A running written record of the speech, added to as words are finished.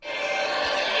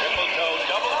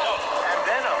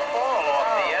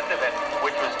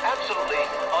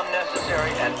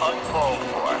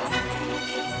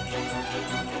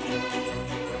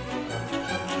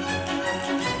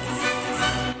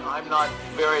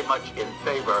very much in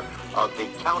favor of the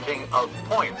counting of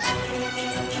points.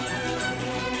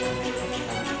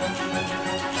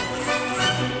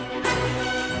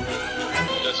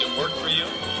 Does it work for you?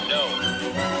 No.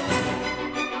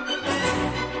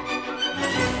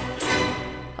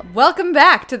 Welcome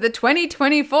back to the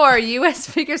 2024 U.S.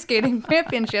 Figure Skating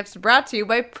Championships, brought to you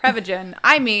by Prevagen.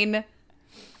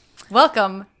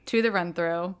 Welcome to the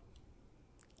run-through.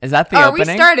 Is that the Are opening?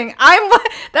 we starting?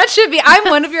 I'm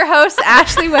one of your hosts,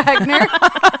 Ashley Wagner.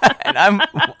 And I'm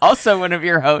also one of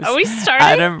your hosts. Are we starting?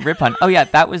 Adam Rippon. Oh yeah,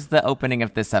 that was the opening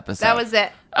of this episode. That was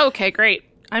it. Okay, great.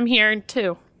 I'm here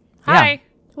too. Hi. Yeah.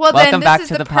 Well, Welcome then back this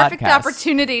to is the the perfect podcast.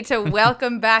 opportunity to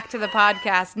welcome back to the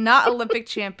podcast, not Olympic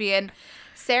champion,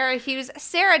 Sarah Hughes.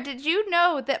 Sarah, did you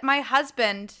know that my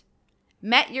husband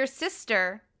met your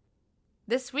sister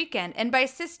this weekend? And by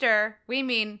sister, we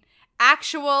mean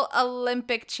actual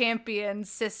Olympic champion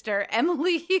sister,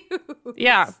 Emily Hughes.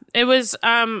 Yeah, it was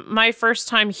my first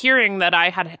time hearing that I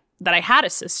had a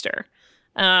sister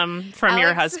from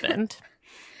your husband.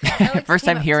 Alex First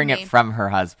came time up hearing to it me. from her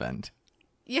husband.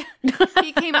 Yeah,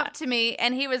 he came up to me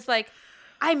and he was like,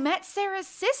 I met Sarah's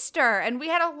sister and we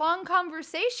had a long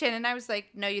conversation. And I was like,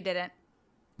 no, you didn't.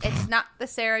 It's not the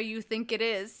Sarah you think it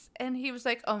is. And he was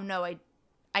like, oh, no,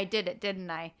 I did it, didn't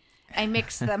I? I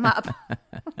mixed them up.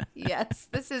 Yes,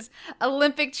 this is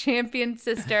Olympic champion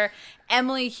sister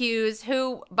Emily Hughes,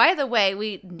 who, by the way,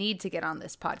 we need to get on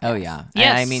this podcast. Oh yeah. Yes.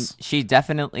 And I mean,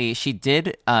 she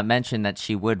did mention that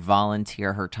she would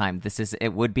volunteer her time.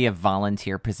 It would be a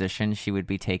volunteer position she would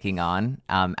be taking on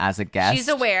as a guest. She's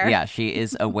aware. Yeah, she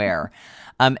is aware.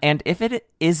 And if it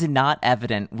is not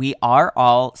evident, we are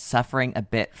all suffering a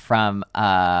bit from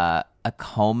a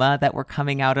coma that we're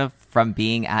coming out of from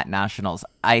being at nationals.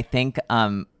 I think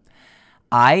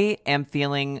I am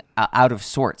feeling out of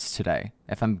sorts today,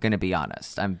 if I'm going to be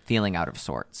honest. I'm feeling out of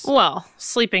sorts. Well,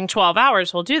 sleeping 12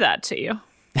 hours will do that to you.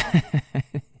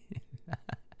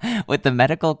 What the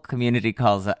medical community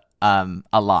calls a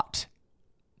lot.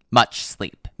 Much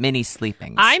sleep. Mini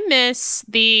sleepings. I miss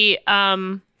the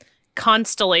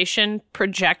constellation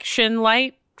projection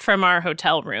light from our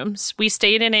hotel rooms. We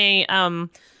stayed in a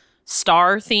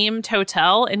star-themed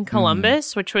hotel in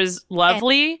Columbus, which was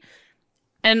lovely.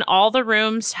 And all the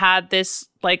rooms had this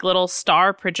like little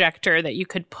star projector that you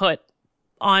could put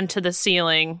onto the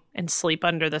ceiling and sleep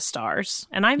under the stars.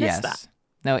 And I miss that.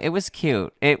 No, it was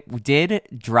cute. It did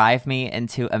drive me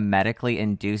into a medically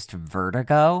induced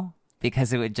vertigo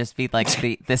because it would just be like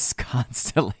this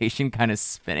constellation kind of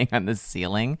spinning on the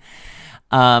ceiling.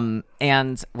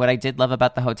 And what I did love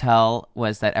about the hotel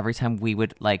was that every time we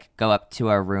would like go up to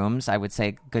our rooms, I would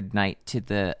say good night to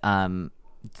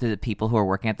the people who were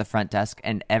working at the front desk.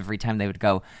 And every time they would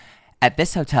go, at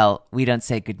this hotel, we don't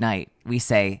say good night. We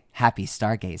say happy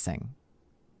stargazing.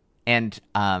 And,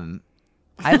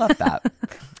 I love that.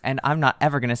 And I'm not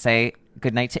ever going to say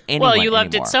good night to anyone Well, you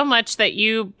loved anymore. it so much that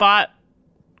you bought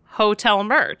hotel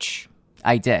merch.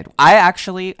 I did. I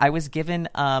was given,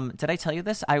 did I tell you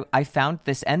this? I found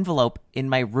this envelope in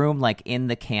my room, like in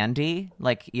the candy,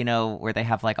 like, you know, where they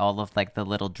have like all of like the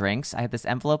little drinks. I had this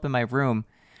envelope in my room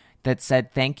that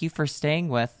said, thank you for staying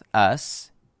with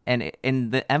us. And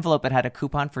in the envelope, it had a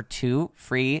coupon for 2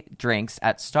 free drinks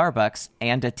at Starbucks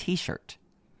and a t-shirt.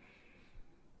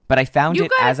 But I found You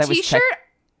it got as a I was t-shirt?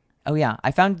 Oh yeah. I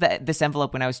found this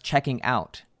envelope when I was checking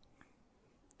out.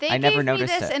 I never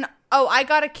noticed this it. and I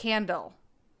got a candle.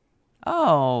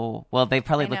 Oh, well, they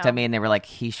probably I looked know. at me and they were like,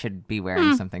 he should be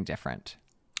wearing something different.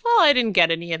 Well, I didn't get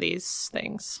any of these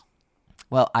things.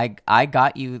 Well, I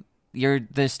got you, the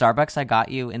Starbucks I got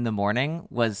you in the morning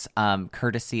was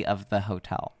courtesy of the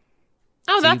hotel.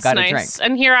 Oh, So you that's got a nice. drink.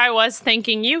 And here I was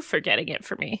thanking you for getting it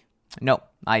for me. No,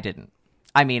 I didn't.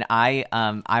 I mean,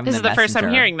 I'm This is the first I'm messenger.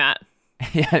 hearing that.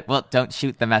 Yeah, well, don't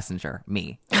shoot the messenger,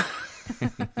 me.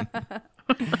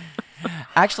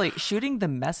 Actually, shooting the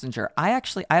messenger, I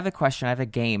have a question. I have a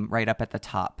game right up at the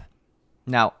top.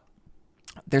 Now,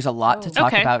 there's a lot to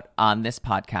talk Okay. about on this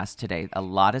podcast today. A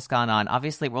lot has gone on.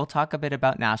 Obviously, we'll talk a bit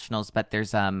about nationals, but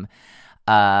there's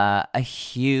a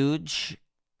huge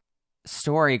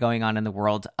story going on in the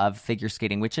world of figure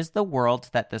skating, which is the world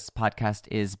that this podcast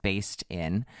is based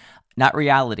in. Not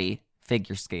reality,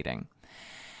 figure skating.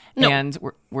 No. And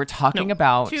we're talking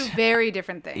about 2 very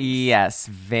different things. Yes,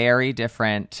 very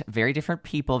different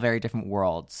people, very different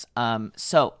worlds.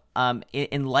 So,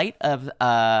 in light of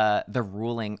the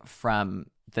ruling from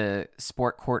the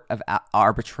Sport Court of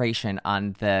Arbitration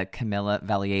on the Kamila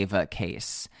Valieva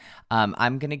case,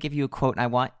 I'm going to give you a quote,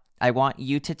 and I want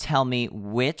you to tell me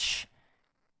which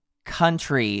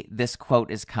country this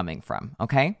quote is coming from.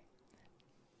 Okay?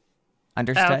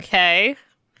 Understood? Okay.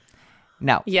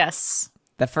 Now, Yes.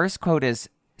 the first quote is,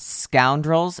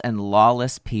 "Scoundrels and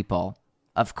lawless people.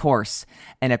 Of course,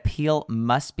 an appeal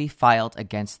must be filed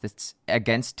against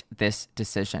this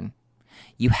decision.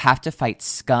 You have to fight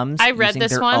scums I read using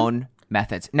this their one. own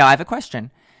methods." Now, I have a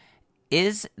question.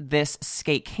 Is this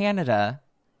Skate Canada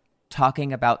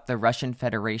talking about the Russian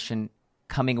Federation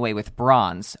coming away with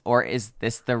bronze, or is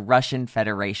this the Russian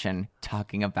Federation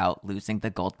talking about losing the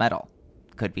gold medal?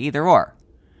 Could be either or.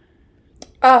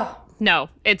 Oh, No,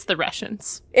 it's the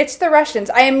Russians. it's the Russians.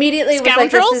 I immediately was like,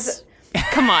 Scoundrels? this is...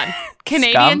 Come on.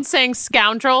 Canadians saying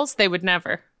scoundrels? They would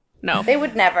never. No. They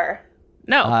would never.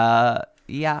 No.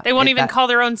 Yeah. They won't even call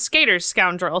their own skaters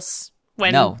scoundrels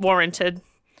when warranted.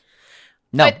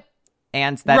 No. But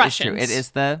And that is true. Russians. It is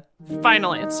the...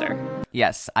 Final answer.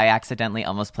 Yes, I accidentally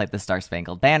almost played the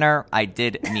Star-Spangled Banner. I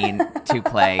did mean to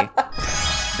play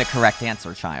the correct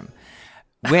answer chime,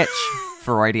 which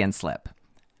Freudian slip.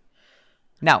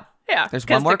 Now, Yeah. there's one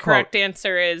Because more the correct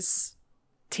answer is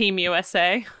Team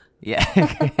USA. Yeah,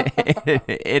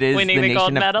 it is Winning the nation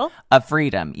gold medal? of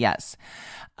freedom. Yes.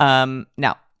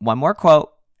 Now, one more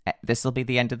quote. This will be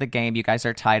the end of the game. You guys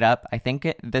are tied up. I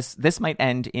think this might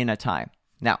end in a tie.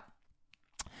 Now,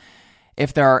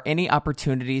 if there are any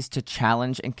opportunities to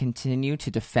challenge and continue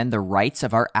to defend the rights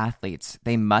of our athletes,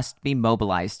 they must be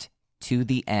mobilized to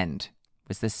the end.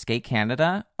 Was this Skate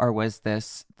Canada or was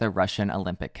this the Russian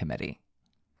Olympic Committee?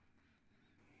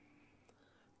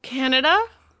 Canada?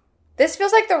 This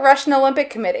feels like the Russian Olympic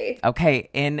Committee. Okay,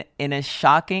 in a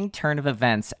shocking turn of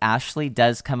events, Ashley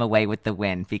does come away with the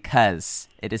win because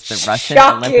it is the Russian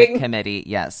Olympic Committee.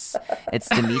 Yes, it's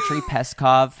Dmitry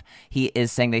Peskov. He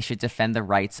is saying they should defend the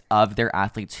rights of their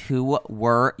athletes who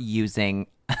were using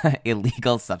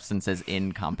illegal substances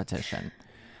in competition.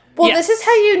 Well, Yes. this is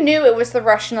how you knew it was the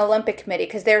Russian Olympic Committee,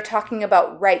 because they were talking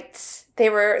about rights. They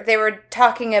were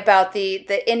talking about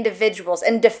the individuals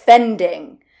and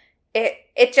defending.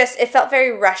 It felt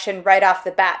very Russian right off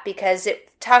the bat, because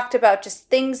it talked about just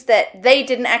things that they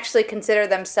didn't actually consider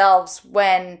themselves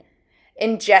when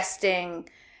ingesting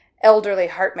elderly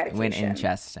heart medication. When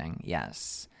ingesting,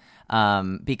 yes.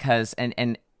 Because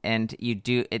and you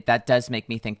do it, that does make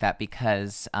me think that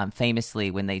because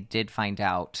famously when they did find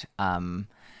out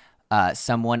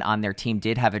someone on their team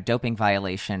did have a doping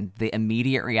violation, the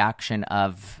immediate reaction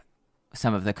of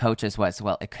some of the coaches was,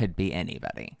 well, it could be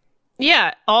anybody.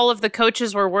 Yeah, all of the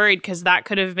coaches were worried because that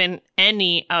could have been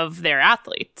any of their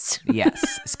athletes.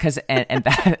 Yes, because and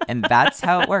that's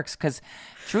how it works. Because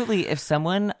truly, if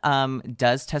someone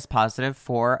does test positive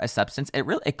for a substance,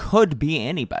 it could be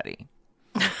anybody.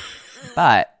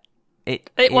 But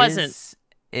it wasn't.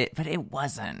 But it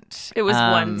wasn't. It was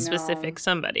one specific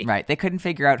somebody. Right. They couldn't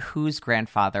figure out whose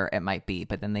grandfather it might be,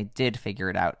 but then they did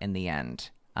figure it out in the end.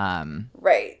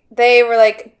 Right. They were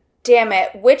like, damn it,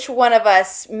 which one of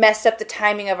us messed up the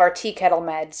timing of our tea kettle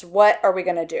meds? What are we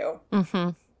going to do?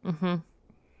 Mm-hmm. Mm-hmm.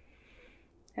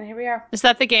 And here we are. Is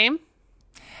that the game?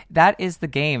 That is the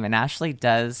game, and Ashley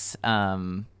does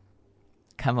come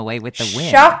away with the win.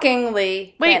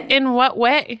 Shockingly. Wait, win. in what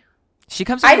way? She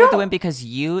comes away with the win because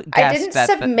you I guessed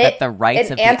didn't that the rights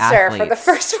an of the answer athletes. for the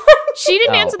first one. She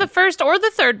didn't Oh. answer the first or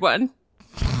the third one.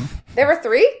 There were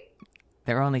 3?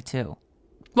 There were only 2.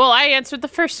 Well, I answered the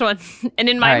first one. And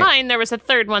in my All right. mind, there was a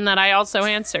third one that I also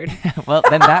answered. Well,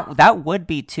 then that would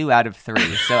be 2 out of 3.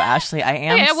 So Ashley, I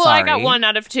am Yeah, well, sorry. I got 1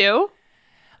 out of 2.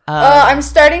 I'm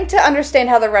starting to understand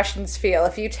how the Russians feel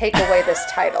if you take away this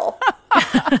title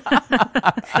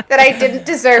that I didn't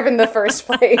deserve in the first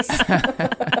place.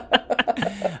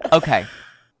 Okay.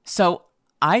 So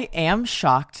I am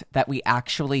shocked that we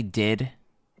actually did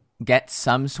get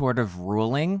some sort of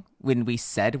ruling when we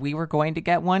said we were going to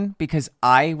get one, because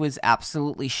I was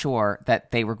absolutely sure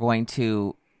that they were going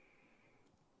to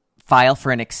file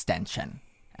for an extension,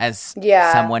 as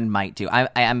someone might do.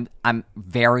 I'm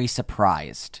very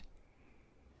surprised.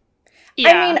 Yeah.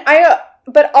 I mean,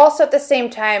 but also at the same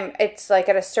time, it's like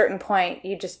at a certain point,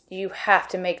 you have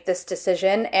to make this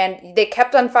decision, and they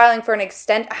kept on filing for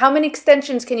an How many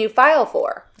extensions can you file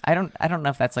for? I don't know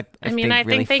if that's like if I mean, they I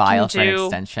really think they file can for an do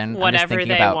extension. I'm just whatever thinking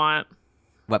they about want.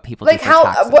 what people Like do for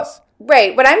taxes.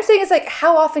 Right. What I'm saying is, like,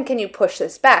 how often can you push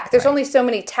this back? There's only so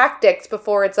many tactics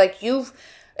before it's like you've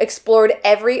explored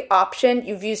every option.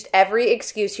 You've used every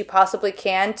excuse you possibly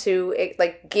can to,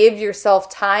 like, give yourself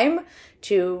time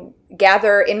to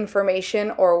gather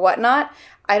information or whatnot.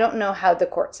 I don't know how the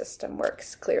court system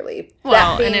works, clearly. Well,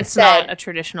 That being and it's said, not a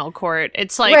traditional court.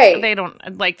 It's like Right. they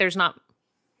don't, like, there's not.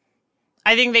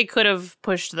 I think they could have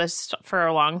pushed this for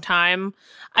a long time.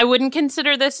 I wouldn't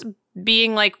consider this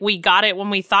being like we got it when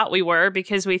we thought we were,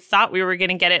 because we thought we were going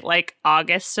to get it like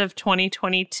August of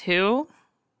 2022.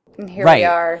 And here we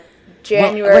are,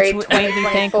 January which made me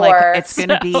think 2024, it's going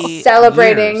to be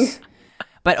celebrating. years.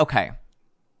 But okay,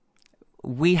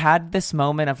 we had this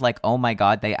moment of like, oh my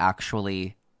God, they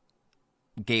actually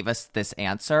gave us this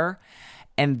answer.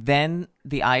 And then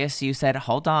the ISU said,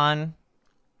 hold on,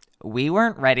 we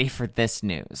weren't ready for this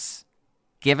news.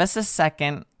 Give us a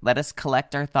second, let us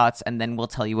collect our thoughts, and then we'll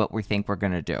tell you what we think we're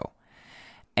going to do.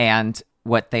 And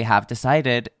what they have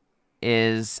decided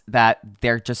is that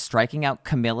they're just striking out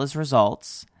Kamila's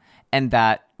results, and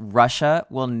that Russia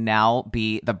will now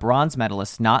be the bronze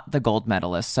medalist, not the gold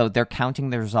medalist. So they're counting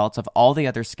the results of all the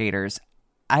other skaters.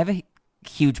 I have a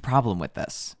huge problem with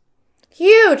this.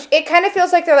 Huge. It kind of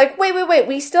feels like they're like, wait.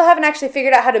 We still haven't actually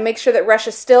figured out how to make sure that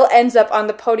Russia still ends up on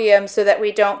the podium so that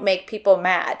we don't make people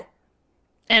mad.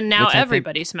 And now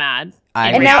everybody's mad.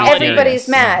 And now everybody's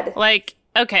mad. Like,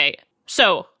 okay,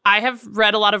 so I have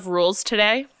read a lot of rules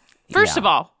today. First of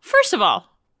all,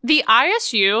 the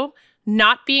ISU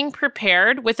not being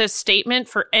prepared with a statement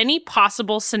for any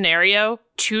possible scenario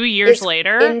 2 years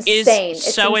later is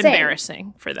so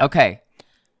embarrassing for them. Okay.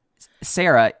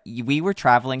 Sarah, we were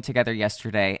traveling together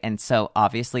yesterday, and so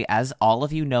obviously, as all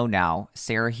of you know now,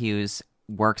 Sarah Hughes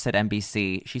works at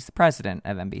NBC. She's the president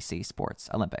of NBC Sports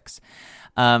Olympics.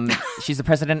 She's the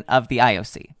president of the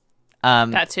IOC.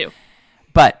 That too.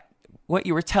 But what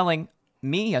you were telling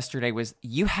me yesterday was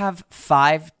you have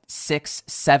 5, 6,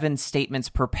 7 statements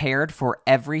prepared for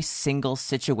every single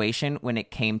situation when it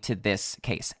came to this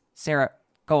case. Sarah,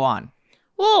 go on.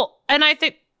 Well, and I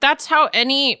think that's how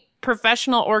any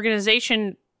professional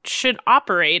organization should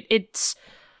operate.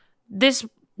 This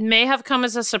may have come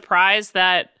as a surprise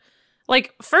that,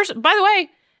 like, first, by the way,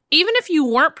 even if you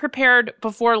weren't prepared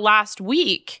before last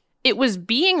week, it was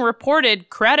being reported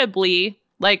credibly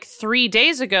like 3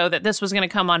 days ago that this was going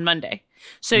to come on Monday.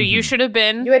 So you should have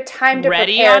been you had time to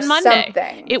ready prepare on Monday.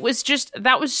 Something. It was just,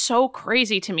 that was so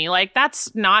crazy to me. Like,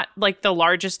 that's not like the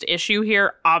largest issue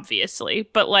here, obviously,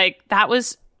 but like that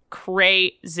was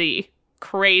crazy.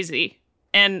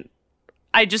 And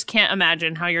I just can't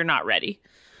imagine how you're not ready.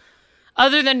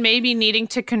 Other than maybe needing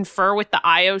to confer with the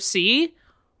IOC,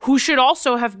 who should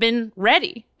also have been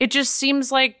ready. It just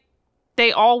seems like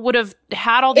they all would have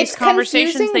had all these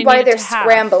conversations they needed to have. It's confusing why they're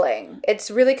scrambling. It's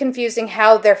really confusing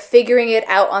how they're figuring it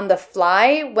out on the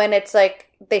fly when it's like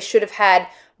they should have had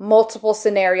multiple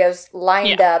scenarios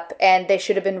lined up and they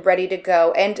should have been ready to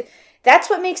go. And that's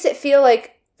what makes it feel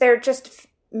like they're just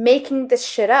making this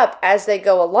shit up as they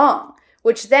go along,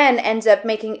 which then ends up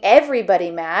making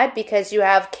everybody mad because you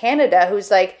have Canada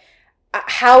who's like,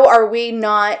 how are we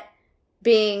not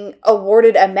being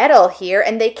awarded a medal here?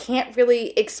 And they can't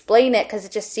really explain it because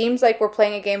it just seems like we're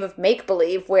playing a game of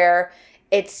make-believe where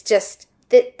it's just,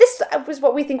 this was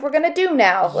what we think we're going to do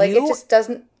now. Like, it just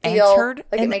doesn't feel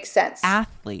like it makes sense.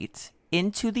 Athlete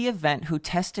into the event who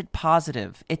tested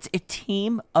positive. It's a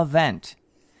team event.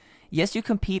 Yes, you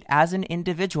compete as an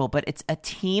individual, but it's a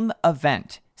team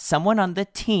event. Someone on the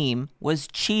team was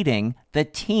cheating. The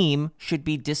team should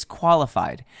be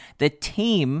disqualified. The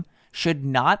team should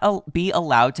not be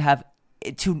allowed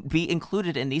to be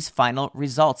included in these final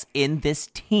results in this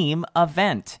team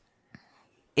event.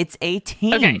 It's a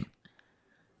team. Okay.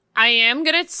 I am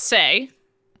going to say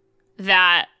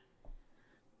that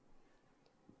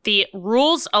the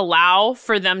rules allow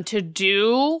for them to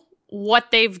do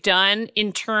what they've done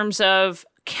in terms of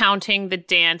counting the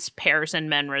dance pairs and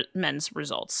men's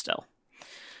results still.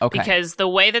 Okay. Because the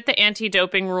way that the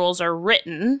anti-doping rules are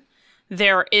written,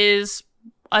 there is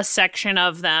a section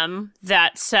of them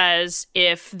that says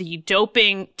if the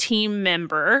doping team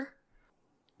member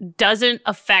doesn't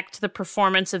affect the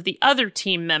performance of the other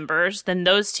team members, then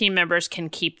those team members can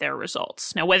keep their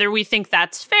results. Now, whether we think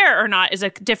that's fair or not is a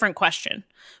different question.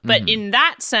 But in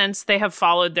that sense, they have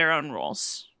followed their own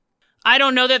rules. I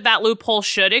don't know that that loophole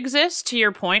should exist, to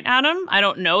your point, Adam. I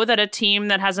don't know that a team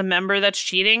that has a member that's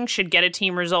cheating should get a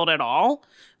team result at all.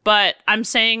 But I'm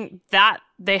saying that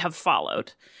they have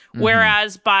followed.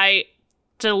 Whereas by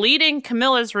deleting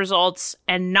Kamila's results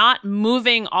and not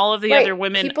moving all of the other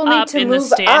women up in the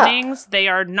standings, they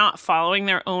are not following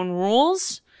their own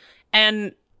rules.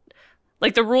 And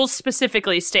like the rules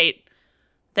specifically state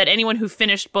that anyone who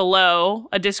finished below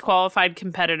a disqualified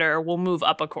competitor will move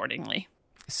up accordingly.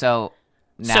 So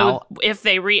now, if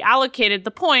they reallocated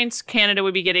the points, Canada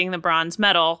would be getting the bronze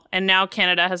medal. And now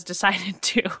Canada has decided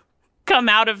to come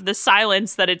out of the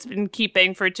silence that it's been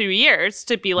keeping for 2 years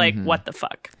to be like, what the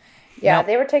fuck? Yeah, now,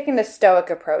 they were taking the stoic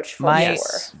approach for my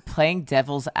sure. Playing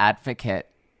devil's advocate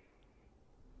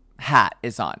hat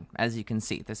is on, as you can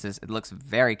see. It looks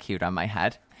very cute on my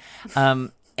head.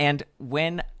 And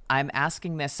when I'm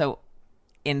asking this, so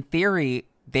in theory,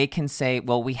 they can say,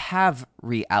 well, we have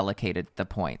reallocated the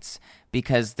points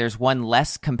because there's one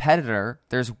less competitor,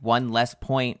 there's one less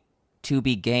point to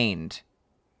be gained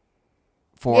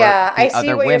for the I see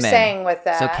other what women. you're saying with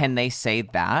that. So can they say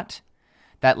that?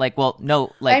 That like, well,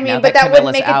 no, like, I mean, now but that that wouldn't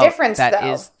Camilla's make a out, difference, that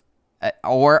though. is,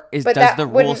 does that the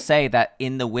rule wouldn't- say that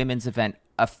in the women's event,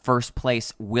 a first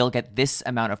place will get this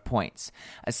amount of points,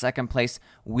 a second place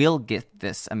will get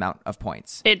this amount of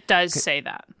points? It does say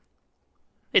that.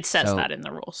 It says So- that in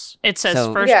the rules. It says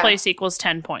so- first Yeah. place equals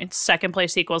 10 points, second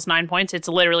place equals 9 points. It's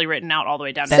literally written out all the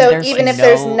way down. Then So there's even if no-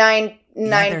 there's nine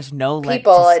there's no leg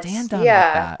people, to it's stand on with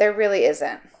yeah, that. there really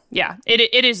isn't. Yeah,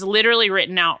 it is literally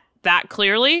written out that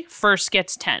clearly. First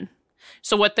gets 10.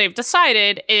 So what they've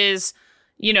decided is,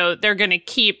 they're going to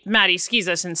keep Maddie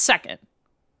Schizas in second.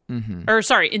 Or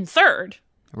sorry, in third.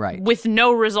 Right. With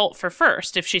no result for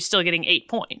first. If she's still getting 8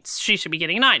 points, she should be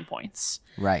getting 9 points.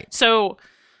 Right. So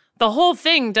the whole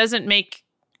thing doesn't make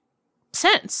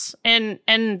sense. And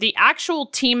the actual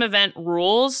team event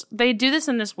rules, they do this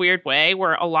in this weird way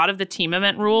where a lot of the team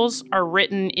event rules are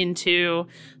written into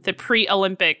the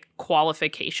pre-Olympic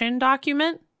qualification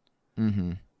document,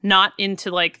 not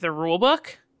into like the rule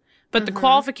book. But the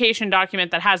qualification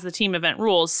document that has the team event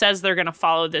rules says they're going to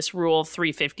follow this rule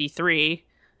 353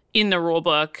 in the rule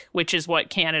book, which is what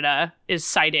Canada is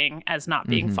citing as not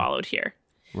being followed here.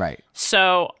 Right.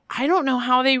 So I don't know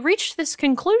how they reached this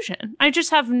conclusion. I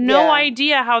just have no Yeah.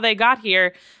 idea how they got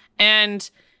here. And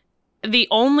the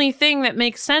only thing that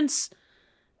makes sense,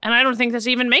 and I don't think this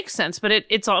even makes sense, but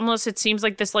it seems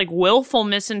like this like willful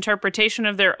misinterpretation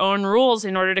of their own rules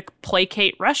in order to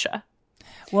placate Russia.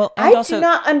 Well, and I also, do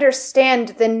not understand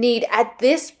the need at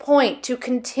this point to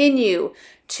continue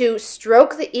to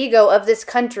stroke the ego of this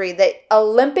country that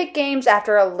Olympic Games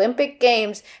after Olympic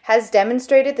Games has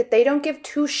demonstrated that they don't give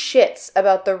two shits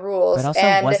about the rules. but also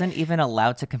and wasn't even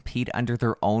allowed to compete under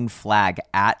their own flag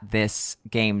at this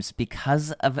games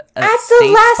because of a the last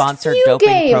state-sponsored few doping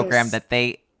games. program that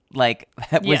they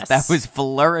that Yes. was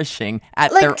flourishing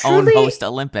at Like, their own truly- host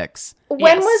Olympics. when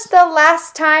Yes. was the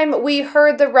last time we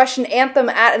heard the Russian anthem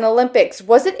at an Olympics?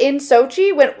 Was it in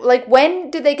Sochi? When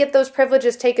did they get those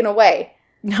privileges taken away?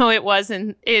 No, it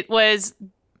wasn't. It was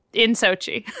in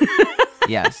Sochi.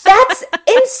 Yes. That's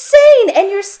insane. And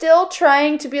you're still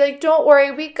trying to be like, don't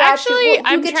worry, we got Actually, you. You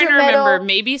I'm get trying your to medal. remember.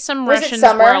 Maybe some Was it Russians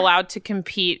summer? were allowed to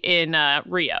compete in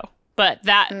Rio, but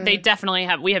they definitely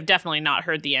have. We have definitely not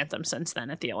heard the anthem since then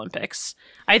at the Olympics.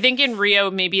 I think in Rio,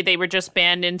 maybe they were just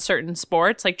banned in certain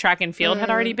sports, like track and field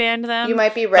had already banned them. You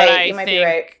might be but right. I You might be think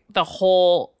right. The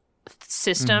whole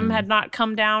system had not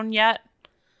come down yet.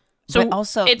 So But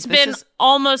also, it's this been is-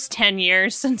 almost 10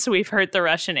 years since we've heard the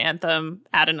Russian anthem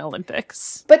at an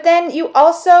Olympics. But then you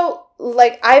also,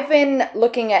 I've been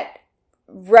looking at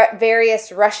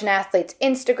various Russian athletes'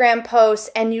 Instagram posts,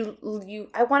 and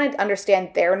I wanted to understand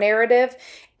their narrative,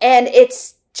 and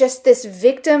it's just this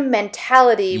victim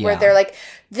mentality where Yeah. they're like,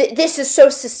 this is so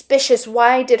suspicious.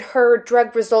 Why did her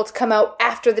drug results come out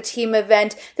after the team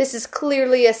event? This is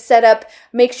clearly a setup.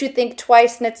 Makes you think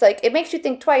twice. And it's like, it makes you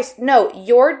think twice. No,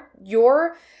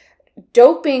 your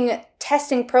doping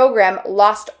testing program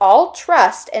lost all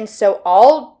trust. And so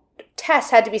all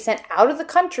tests had to be sent out of the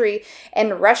country,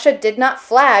 and Russia did not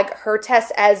flag her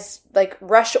tests as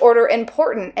rush order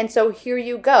important. And so here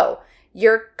you go.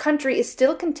 Your country is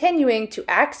still continuing to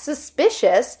act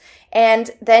suspicious,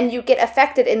 and then you get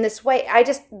affected in this way.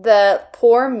 The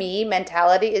poor me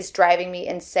mentality is driving me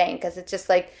insane, because it's just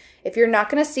like, if you're not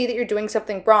going to see that you're doing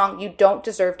something wrong, you don't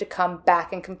deserve to come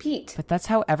back and compete. But that's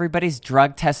how everybody's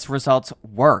drug test results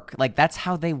work. That's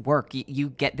how they work.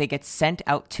 They get sent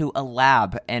out to a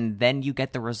lab, and then you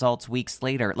get the results weeks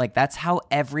later. That's how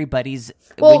everybody's.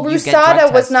 Well, when you get drug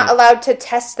RUSADA was not tested- allowed to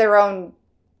test their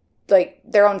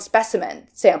own specimen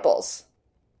samples.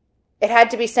 It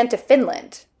had to be sent to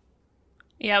Finland.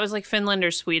 Yeah, it was like Finland or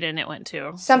Sweden it went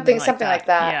to. Something like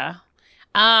that.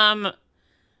 Yeah.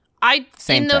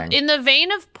 Same thing. In the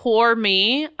vein of poor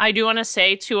me, I do want to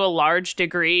say to a large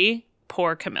degree,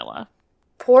 poor Kamila.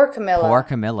 Poor Kamila. Poor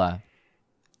Camilla.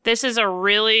 This is a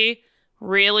really,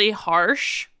 really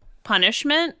harsh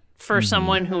punishment for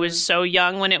someone who was so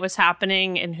young when it was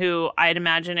happening, and who I'd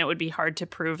imagine it would be hard to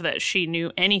prove that she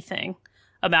knew anything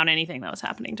about anything that was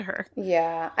happening to her.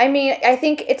 Yeah. I mean, I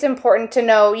think it's important to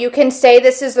know you can say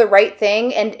this is the right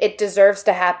thing and it deserves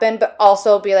to happen, but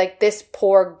also be like, this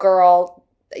poor girl.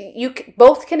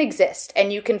 Both can exist,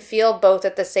 and you can feel both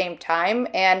at the same time.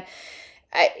 And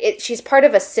she's part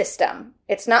of a system.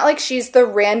 It's not like she's the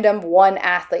random one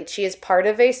athlete. She is part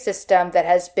of a system that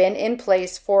has been in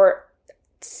place for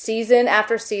season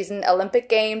after season, Olympic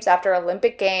Games after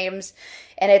Olympic Games.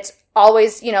 And it's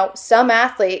always, some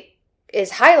athlete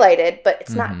is highlighted, but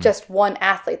it's not just one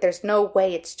athlete. There's no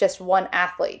way it's just one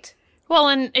athlete. Well,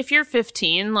 and if you're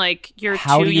 15, like, you're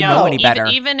How too do you young. know any better?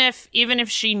 Even if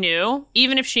she knew,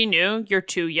 you're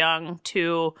too young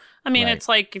to. I mean, Right. It's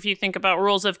like if you think about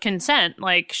rules of consent,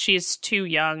 like she's too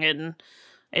young, and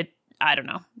I don't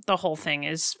know. The whole thing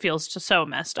feels just so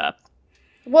messed up.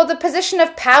 Well, the position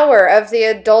of power of the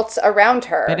adults around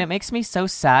her. And it makes me so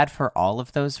sad for all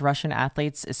of those Russian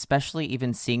athletes, especially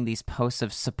even seeing these posts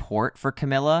of support for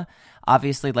Kamila.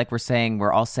 Obviously, like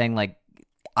we're all saying, like,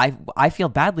 I feel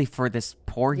badly for this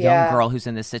poor young girl who's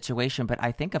in this situation, but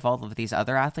I think of all of these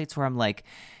other athletes where I'm like,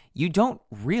 you don't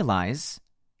realize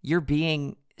you're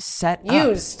being set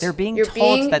used. up. They're being You're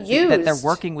told being that used. they're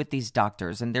working with these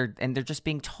doctors, and they're just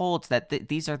being told that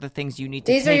these are the things you need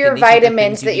to These take. are your and these are the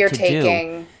vitamins things you that need you're to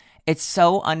taking. do. It's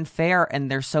so unfair, and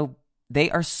they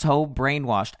are so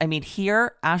brainwashed. I mean,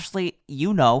 here, Ashley,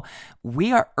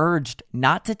 we are urged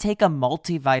not to take a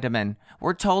multivitamin.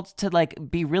 We're told to,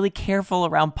 like, be really careful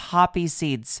around poppy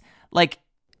seeds. Like,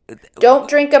 don't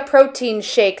drink a protein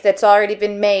shake that's already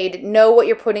been made. Know what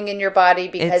you're putting in your body,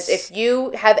 because if you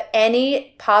have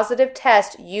any positive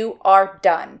test, you are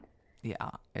done. Yeah.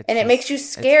 And it makes you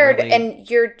scared, really, and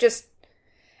you're just,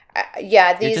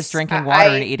 you're just drinking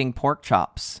water and eating pork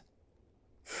chops.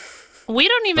 We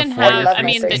don't even Before have. you're I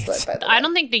mean, 15. I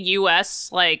don't think the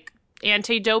U.S. like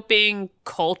anti-doping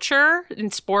culture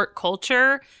and sport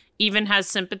culture even has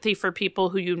sympathy for people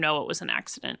who it was an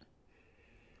accident.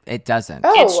 It doesn't.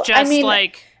 Oh, It's just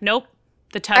like, nope,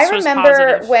 the test was positive. I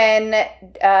remember when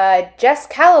Jess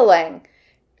Callalang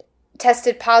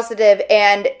tested positive,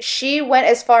 and she went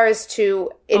as far as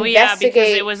to investigate. Oh, yeah, because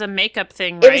it was a makeup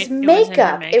thing, right? It was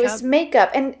makeup. It was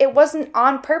makeup, and it wasn't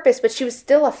on purpose, but she was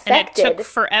still affected. And it took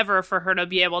forever for her to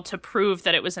be able to prove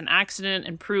that it was an accident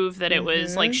and prove that it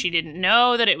was, like, she didn't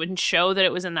know, that it wouldn't show that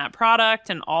it was in that product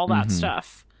and all that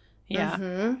stuff. Yeah.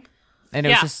 And it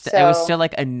was just, it was still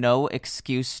like a no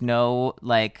excuse, no,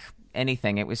 like,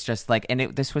 anything. It was just like,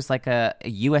 and this was like a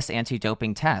U.S.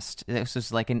 anti-doping test. This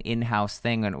was like an in-house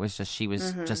thing, and it was just, she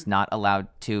was just not allowed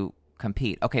to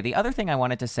compete. Okay, the other thing I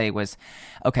wanted to say was,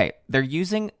 okay, they're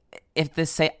using,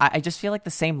 I just feel like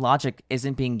the same logic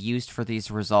isn't being used for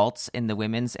these results in the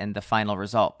women's and the final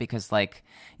result, because, like,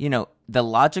 the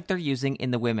logic they're using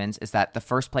in the women's is that the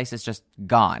first place is just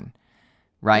gone.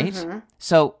 Right?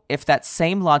 So if that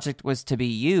same logic was to be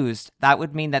used, that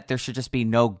would mean that there should just be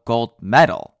no gold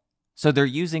medal. So they're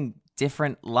using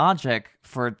different logic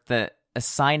for the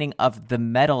assigning of the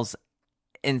medals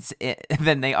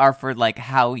than they are for, like,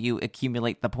 how you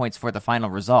accumulate the points for the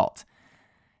final result.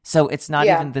 So it's not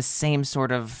even the same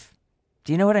sort of...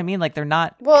 Do you know what I mean? Like, they're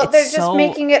not... Well, they're just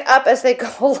making it up as they go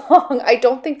along. I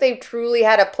don't think they've truly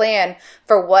had a plan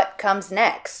for what comes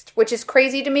next, which is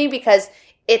crazy to me because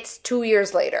it's 2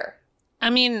 years later.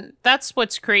 I mean, that's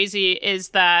what's crazy is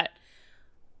that,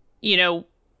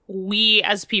 we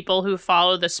as people who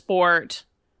follow the sport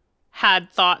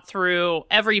had thought through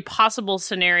every possible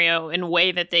scenario in a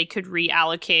way that they could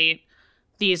reallocate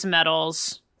these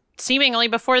medals seemingly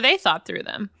before they thought through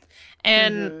them.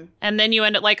 And then you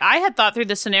end up, like, I had thought through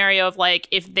the scenario of, like,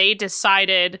 if they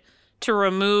decided to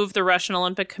remove the Russian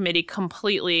Olympic Committee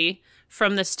completely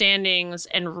from the standings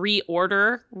and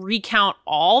recount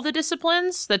all the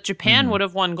disciplines, that Japan would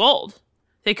have won gold.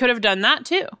 They could have done that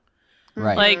too.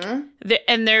 Right. Like,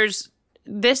 and there's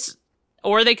this,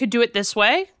 or they could do it this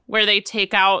way, where they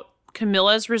take out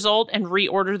Kamila's result and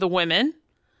reorder the women.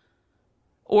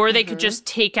 Or they could just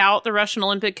take out the Russian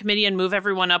Olympic Committee and move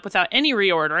everyone up without any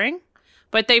reordering.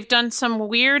 But they've done some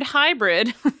weird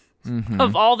hybrid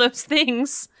of all those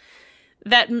things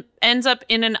that ends up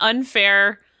in an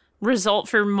unfair result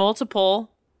for multiple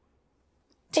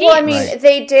teams. Well, I mean,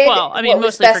 they did what was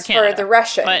mostly best for Canada, for the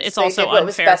Russians. but it's They also did what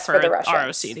was unfair best for the ROC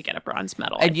Russians. to get a bronze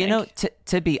medal. And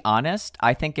to be honest,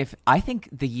 I think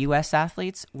the U.S.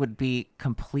 athletes would be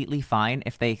completely fine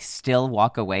if they still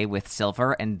walk away with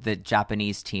silver and the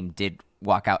Japanese team did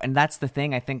walk out. And that's the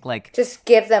thing. I think, like, just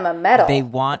give them a medal. They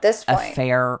want at this a point.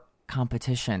 fair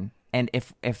competition, and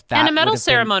if that and a medal would have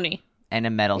ceremony. And a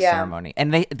medal ceremony.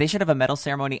 And they should have a medal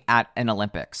ceremony at an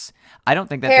Olympics. I don't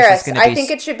think that Paris. this is going to be... I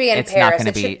think it should be in It's Paris. not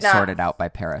going to be should not. sorted out by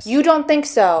Paris. You don't think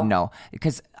so? No,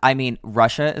 because, I mean,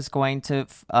 Russia is going to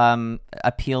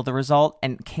appeal the result,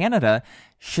 and Canada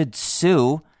should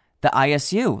sue the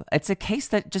ISU. It's a case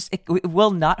that just it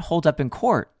will not hold up in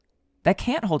court. That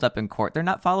can't hold up in court. They're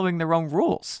not following their own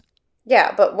rules.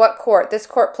 Yeah, but what court? This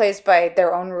court plays by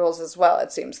their own rules as well,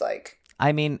 it seems like.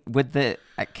 I mean, with the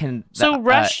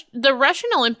the Russian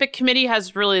Olympic Committee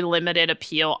has really limited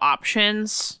appeal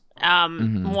options.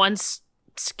 Once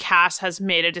CAS has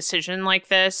made a decision like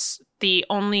this, the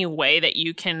only way that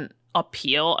you can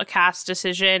appeal a CAS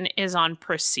decision is on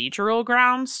procedural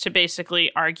grounds, to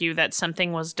basically argue that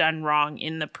something was done wrong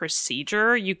in the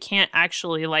procedure. You can't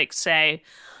actually like say,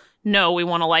 no, we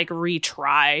want to like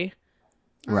retry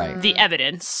the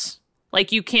evidence.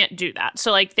 Like, you can't do that.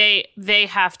 So like they would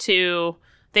have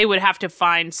to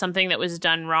find something that was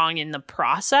done wrong in the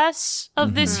process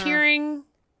of this hearing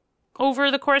over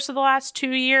the course of the last 2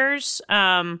 years.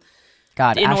 God,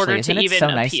 in Ashley, order isn't to it even so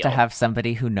nice appeal. to have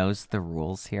somebody who knows the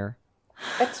rules here?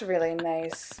 That's really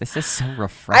nice. This is so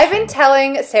refreshing. I've been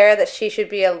telling Sarah that she should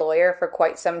be a lawyer for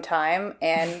quite some time,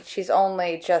 and she's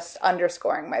only just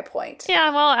underscoring my point.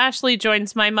 Yeah, well, Ashley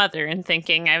joins my mother in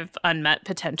thinking I've unmet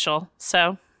potential.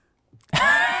 So,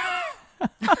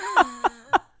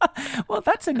 Well,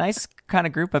 that's a nice kind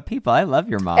of group of people. I love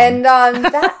your mom. And on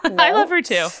that note, I love her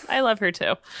too.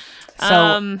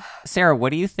 So, Sarah, what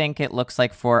do you think it looks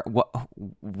like for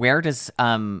where does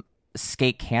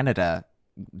Skate Canada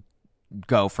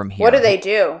go from here? What do they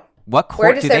do? What Where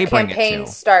court does do their they bring campaign it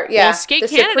to? start? Yeah, well, Skate the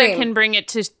Canada Supreme. can bring it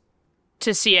to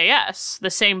CAS,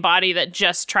 the same body that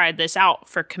just tried this out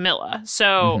for Kamila.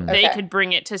 So they Okay. could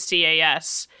bring it to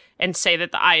CAS and say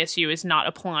that the ISU is not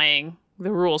applying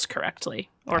the rules correctly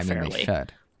or I mean, fairly. they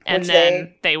should. And Which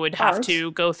then they would have aren't.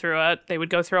 to go through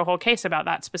a whole case about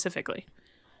that specifically,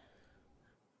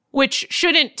 which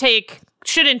shouldn't take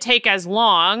as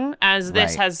long as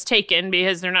this Right. has taken,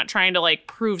 because they're not trying to like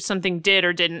prove something did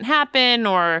or didn't happen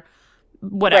or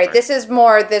whatever. Right. This is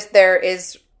more. There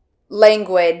is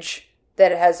language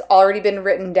that has already been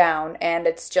written down, and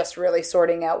it's just really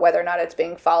sorting out whether or not it's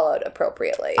being followed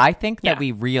appropriately. I think that Yeah.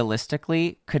 we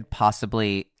realistically could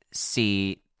possibly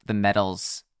see the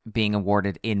medals being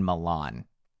awarded in Milan.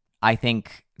 I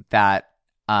think that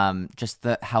just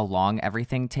how long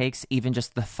everything takes, even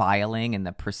just the filing and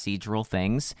the procedural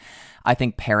things, I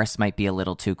think Paris might be a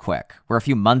little too quick. We're a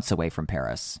few months away from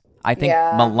Paris. I think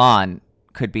Yeah. Milan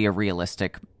could be a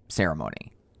realistic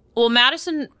ceremony. Well,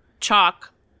 Madison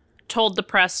Chalk told the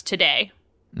press today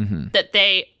that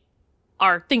they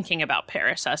are thinking about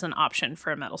Paris as an option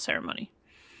for a medal ceremony.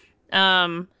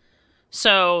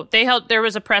 So there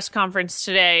was a press conference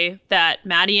today that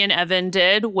Maddie and Evan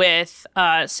did with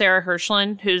Sarah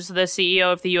Hirschland, who's the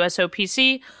CEO of the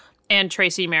USOPC, and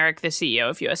Tracy Merrick, the CEO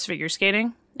of US Figure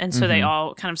Skating. And so they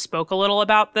all kind of spoke a little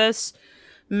about this.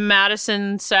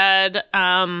 Madison said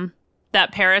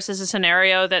that Paris is a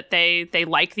scenario that they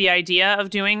like the idea of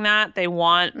doing that. They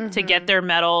want to get their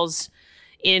medals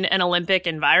in an Olympic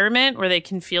environment where they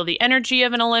can feel the energy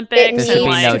of an Olympics. It There should be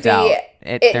needs no to doubt.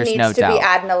 It There's needs no to doubt. be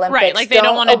at an Olympics. Right, like they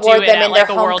don't want to do award it them at in like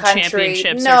their a home world country.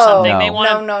 championships No, or something. No. They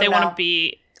want No, to no.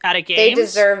 be at a They games.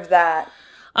 deserve that.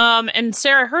 And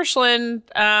Sarah Hirschland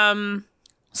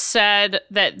said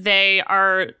that they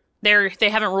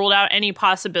haven't ruled out any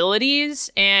possibilities,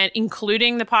 and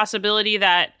including the possibility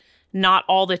that not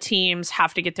all the teams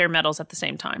have to get their medals at the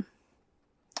same time.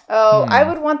 Oh, I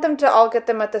would want them to all get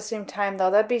them at the same time,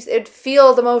 though. It'd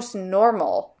feel the most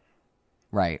normal.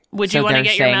 Right. Would So you want to they're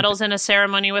get your saying- medals in a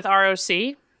ceremony with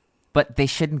ROC? But they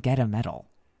shouldn't get a medal.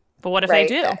 But what if Right.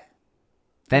 they do?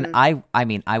 Then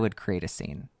I would create a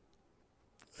scene.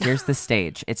 Here's the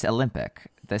stage. It's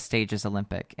Olympic. The stage is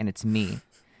Olympic, and it's me.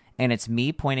 And it's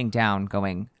me pointing down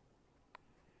going,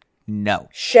 no.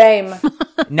 Shame.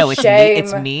 No, it's Shame. me.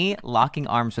 It's me locking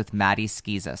arms with Maddie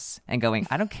Skeezus and going,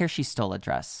 I don't care if she stole a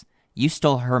dress. You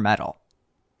stole her medal.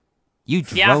 You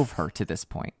drove her to this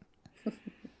point.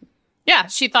 Yeah,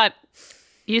 she thought,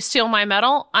 you steal my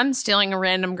medal, I'm stealing a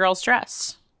random girl's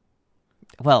dress.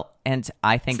 Well, and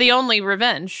I think It's the only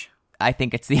revenge. I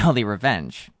think it's the only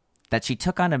revenge that she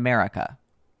took on America.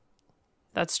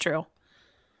 That's true.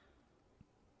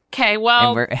 Okay, well,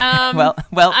 And we're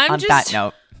I'm on just- that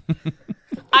note.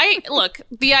 Look,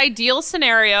 the ideal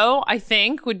scenario, I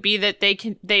think, would be that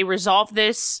they resolve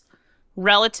this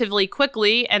relatively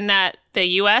quickly, and that the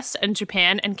US and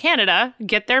Japan and Canada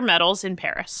get their medals in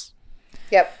Paris.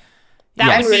 Yep. That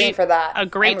I'm would rooting be for that. a I'm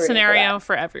great rooting for scenario that.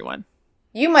 for everyone.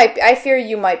 I fear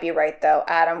you might be right, though,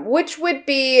 Adam. Which would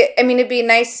be, it'd be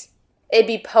nice, it'd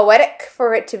be poetic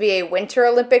for it to be a Winter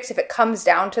Olympics if it comes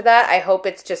down to that. I hope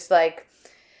it's just like,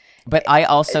 But I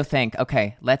also think,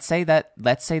 okay, let's say that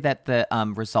the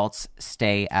results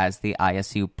stay as the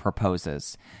ISU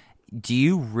proposes. Do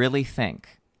you really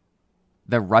think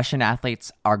the Russian athletes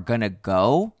are gonna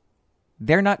go?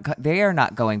 They're not. They are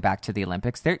not going back to the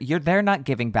Olympics. They're not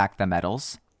giving back the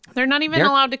medals. They're not even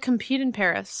allowed to compete in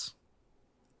Paris.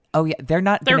 Oh yeah, they're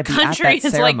not. Their gonna be at country that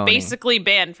is like ceremony. basically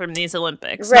banned from these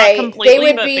Olympics. right, Not completely, they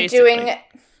would but be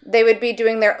basically.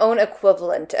 doing their own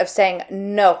equivalent of saying,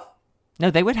 no, No,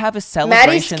 they would have a Maddie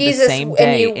celebration the skis us, same and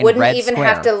day you in wouldn't Red even Square.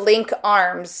 have to link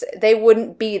arms. They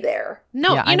wouldn't be there.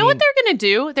 No, Yeah, you I know what mean- they're going to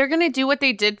do? They're going to do what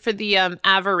they did for the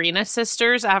Averina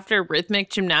sisters after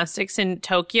rhythmic gymnastics in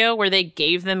Tokyo, where they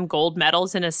gave them gold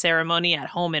medals in a ceremony at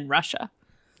home in Russia,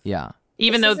 Yeah,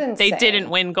 even This though is they insane. didn't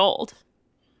win gold.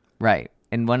 right.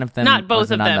 And one of them Not both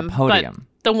wasn't of on them, the podium.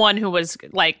 but the one who was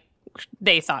like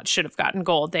they thought should have gotten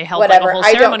gold. They held Whatever. like a whole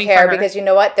I don't ceremony care for her. because you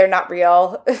know what? They're not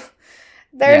real.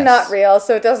 They're Yes. not real,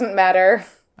 so it doesn't matter.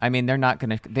 I mean, they're not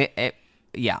going to.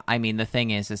 Yeah, I mean, the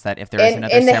thing is that if there is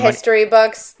another In the ceremony, history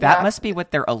books, that no. must be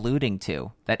what they're alluding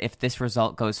to. That if this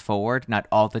result goes forward, not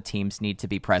all the teams need to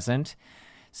be present.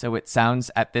 So it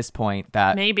sounds at this point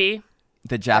that Maybe.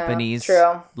 the Japanese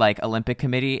true. like Olympic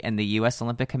Committee and the U.S.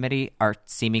 Olympic Committee are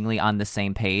seemingly on the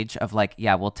same page of like,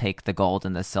 yeah, we'll take the gold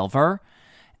and the silver.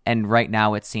 And right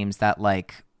now it seems that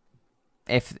like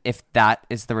if that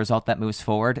is the result that moves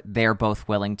forward, they're both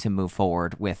willing to move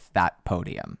forward with that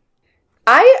podium.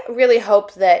 I really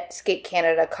hope that Skate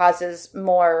Canada causes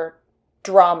more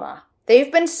drama.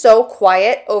 They've been so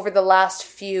quiet over the last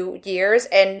few years,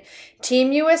 and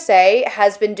Team USA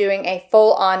has been doing a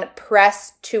full-on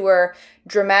press tour,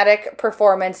 dramatic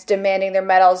performance, demanding their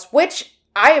medals, which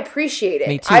I appreciated.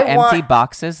 Me too. I Empty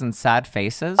boxes and sad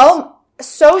faces. Oh,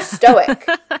 so stoic.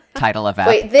 Title of app.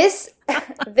 Wait, this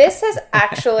has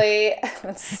actually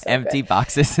so Empty good.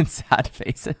 boxes and sad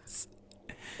faces.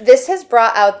 This has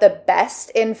brought out the best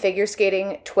in figure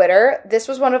skating Twitter. This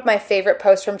was one of my favorite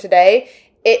posts from today.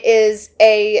 It is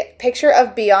a picture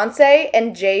of Beyonce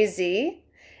and Jay-Z.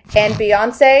 And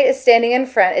Beyonce is standing in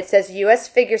front. It says U.S.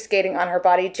 figure skating on her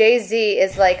body. Jay-Z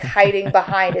is like hiding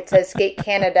behind. It says Skate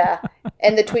Canada.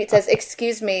 And the tweet says,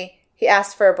 "Excuse me, he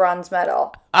asked for a bronze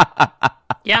medal."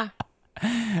 Yeah.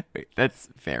 That's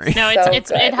very. No, So it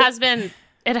good. has been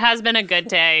a good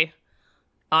day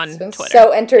on It's been Twitter.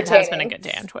 so It entertaining. has been a good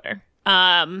day on Twitter.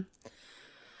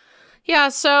 Yeah,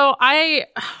 so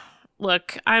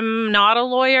I'm not a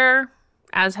lawyer,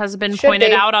 as has been Should pointed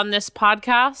be. out on this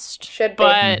podcast. Should be.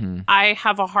 But I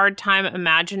have a hard time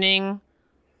imagining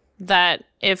that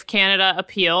if Canada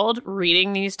appealed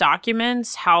reading these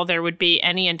documents, how there would be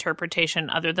any interpretation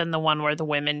other than the one where the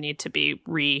women need to be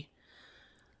reordered.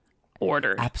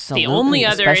 Absolutely, The only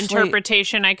other especially-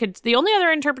 interpretation I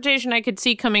could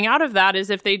see coming out of that is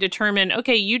if they determine,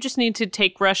 okay, you just need to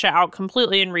take Russia out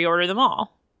completely and reorder them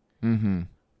all. Mm-hmm.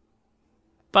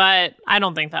 But I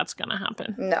don't think that's going to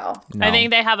happen. No. No. I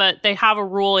think they have a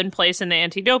rule in place in the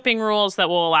anti-doping rules that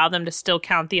will allow them to still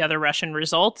count the other Russian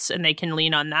results, and they can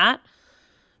lean on that.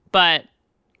 But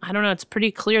I don't know. It's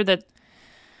pretty clear that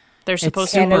they're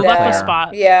supposed to move up a clear.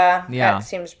 spot. Yeah. Yeah. That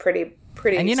seems pretty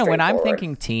And you know, when I'm straightforward.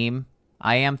 thinking team,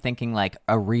 I am thinking like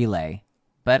a relay.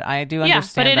 But I do Yeah,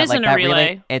 understand but it that isn't like a that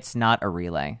relay. it's not a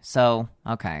relay. So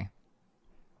okay,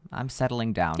 I'm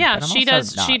settling down. Yeah, but I'm she also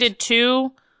does. She not. did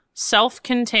 2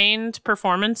 self-contained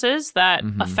performances that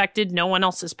affected no one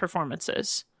else's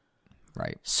performances.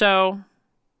 Right. So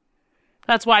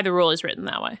that's why the rule is written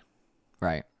that way.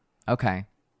 Right. Okay.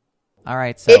 All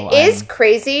right. So It is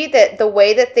crazy that the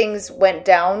way that things went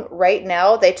down right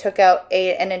now, they took out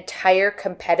an entire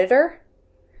competitor,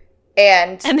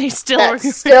 and And they still that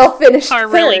still finished are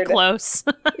really third. close.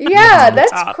 Yeah,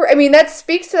 that's top. I mean, that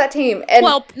speaks to that team. And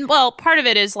Well, part of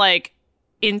it is like,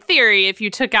 in theory, if you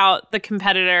took out the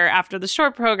competitor after the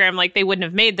short program, like they wouldn't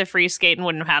have made the free skate and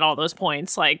wouldn't have had all those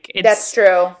points. Like that's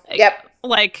true. Yep.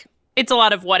 Like it's a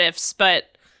lot of what ifs,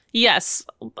 but yes,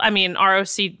 I mean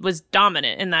ROC was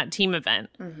dominant in that team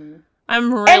event.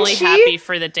 I'm really happy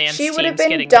for the dance She teams would have been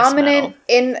getting this dominant medal.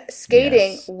 in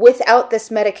skating Yes. without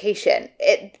this medication.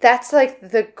 That's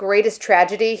like the greatest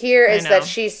tragedy here is know. that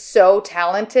she's so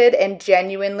talented and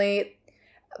genuinely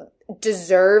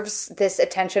deserves this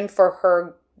attention for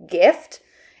her gift,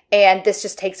 and this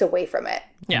just takes away from it.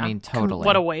 Yeah, I mean, totally.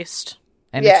 What a waste.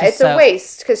 And Yeah, just it's a so-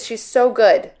 waste because she's so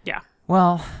good Yeah.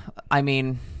 Well, I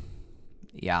mean,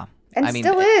 yeah. and I mean,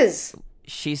 still is.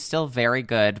 she's still very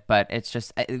good, but it's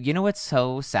just, you know what's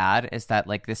so sad is that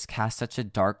like this casts such a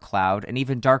dark cloud, an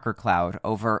even darker cloud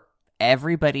over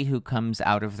everybody who comes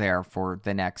out of there for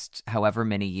the next however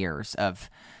many years of,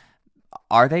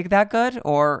 are they that good?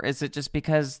 Or is it just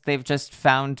because they've just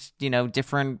found,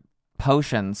 different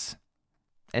potions?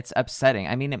 It's upsetting.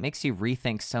 I mean, it makes you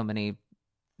rethink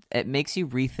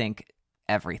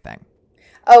everything.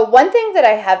 Oh, one thing that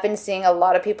I have been seeing a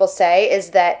lot of people say is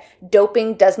that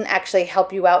doping doesn't actually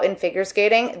help you out in figure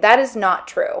skating. That is not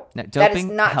true. No, That is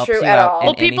doping not helps true you at out all. in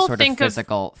Well, any people sort think of of-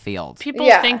 physical field. People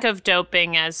Yeah. think of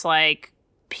doping as like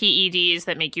PEDs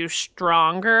that make you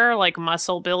stronger, like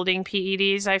muscle building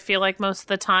PEDs, I feel like most of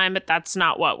the time, but that's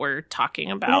not what we're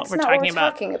talking about. That's not what we're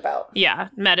talking about. Yeah,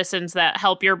 medicines that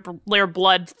help your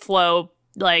blood flow,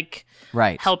 like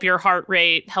help your heart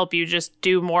rate, help you just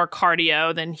do more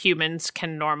cardio than humans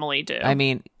can normally do. I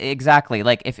mean, exactly.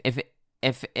 Like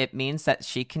if it means that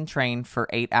she can train for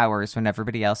 8 hours when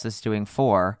everybody else is doing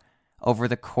 4 over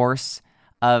the course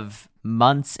of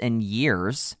months and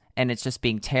years, and it's just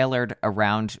being tailored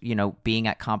around, being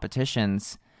at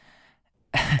competitions.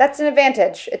 That's an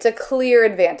advantage. It's a clear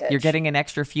advantage. You're getting an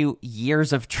extra few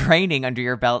years of training under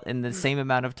your belt in the same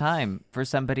amount of time for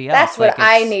somebody else. That's what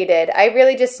I needed. I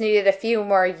really just needed a few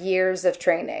more years of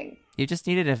training. You just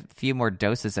needed a few more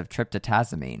doses of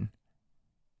tryptopazamine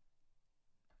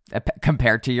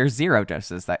compared to your 0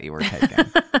 doses that you were taking.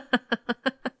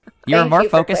 You were more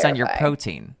focused on your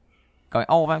protein. Going,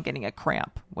 I'm getting a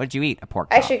cramp. What did you eat? A pork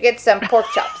chop. I should get some pork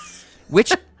chops.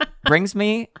 Which brings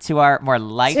me to our more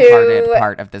lighthearted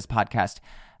part of this podcast.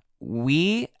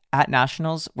 We at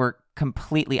Nationals were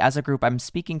completely, as a group, I'm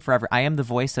speaking forever. I am the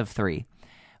voice of 3.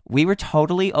 We were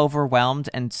totally overwhelmed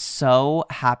and so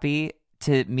happy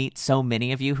to meet so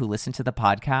many of you who listened to the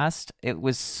podcast. It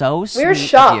was so sweet. We were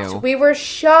shocked. We were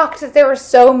shocked that there were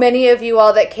so many of you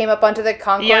all that came up onto the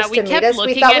concourse to meet us.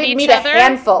 We thought we'd meet a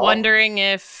handful. Wondering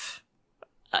if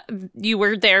you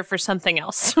were there for something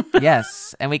else.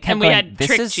 Yes, and we kept going, this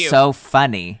is so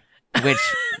funny,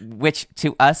 which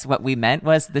to us, what we meant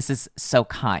was, this is so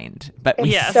kind. But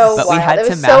we had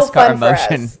to mask our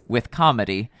emotion with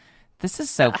comedy. This is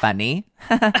so funny.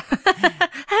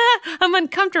 I'm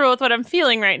uncomfortable with what I'm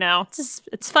feeling right now.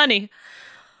 It's funny.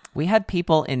 We had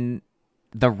people in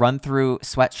the run-through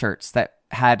sweatshirts that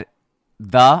had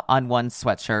the on one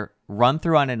sweatshirt, run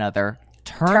through on another,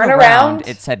 turn around.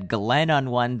 It said Glenn on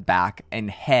one back and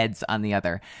heads on the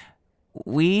other.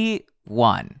 We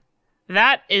won.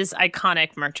 That is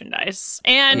iconic merchandise.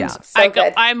 And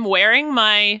I'm wearing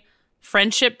my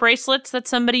friendship bracelets that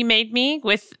somebody made me,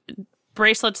 with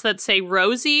bracelets that say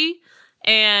Rosie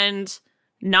and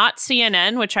not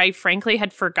CNN, which I frankly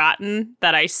had forgotten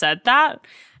that I said that,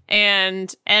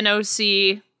 and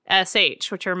NOCSH,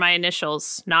 which are my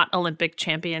initials, not Olympic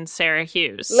champion Sarah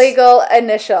Hughes. Legal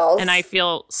initials. And I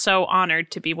feel so honored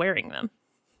to be wearing them.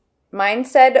 Mine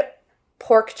said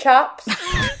pork chops.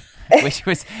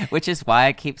 which is why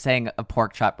I keep saying a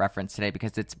pork chop reference today,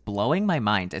 because it's blowing my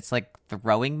mind. It's like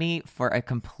throwing me for a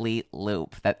complete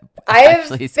loop. That I've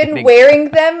been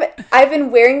wearing them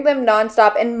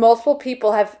nonstop, and multiple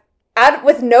people have,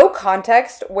 with no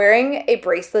context, wearing a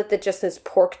bracelet that just says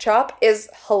pork chop is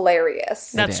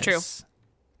hilarious. That's true.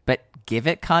 But give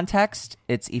it context,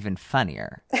 it's even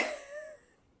funnier.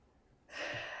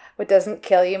 What doesn't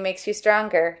kill you makes you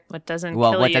stronger. What doesn't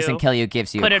kill you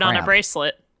gives you put a it cramp. on a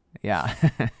bracelet. Yeah.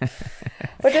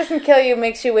 What doesn't kill you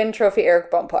makes you win Trophy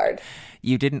Eric Bompard.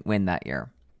 You didn't win that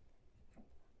year.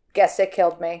 Guess it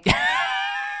killed me.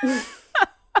 I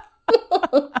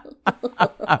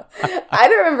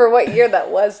don't remember what year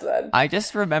that was then. I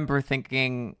just remember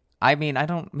thinking,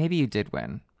 maybe you did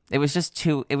win. It was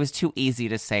too easy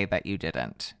to say that you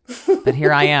didn't. But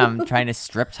here I am trying to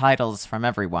strip titles from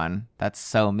everyone. That's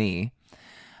so me.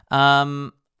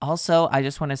 Also, I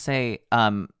just want to say,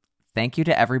 thank you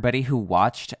to everybody who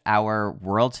watched our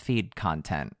World Feed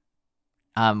content.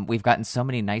 We've gotten so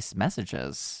many nice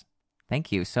messages.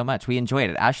 Thank you so much. We enjoyed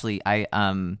it. Ashley, I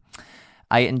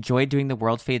enjoyed doing the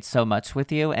World Feed so much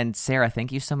with you. And Sarah,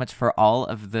 thank you so much for all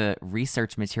of the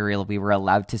research material we were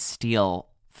allowed to steal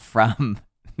from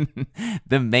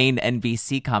the main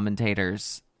NBC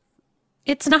commentators.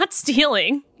 It's not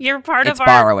stealing. You're part of our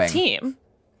borrowing. Team.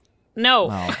 No.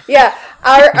 Oh. Yeah,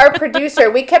 our producer,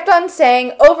 we kept on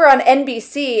saying over on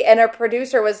NBC, and our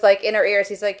producer was like in our ears,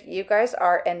 he's like, you guys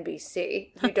are NBC.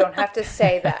 You don't have to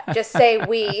say that. Just say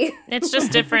we. It's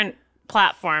just different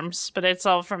platforms, but it's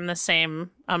all from the same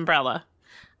umbrella.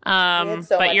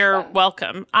 But you're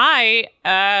welcome. I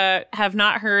have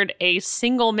not heard a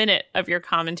single minute of your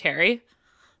commentary.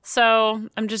 So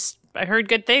I heard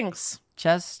good things.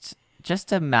 Just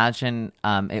imagine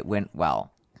it went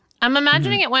well. I'm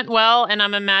imagining it went well, and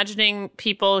I'm imagining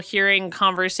people hearing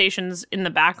conversations in the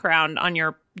background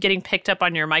getting picked up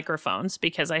on your microphones,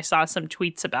 because I saw some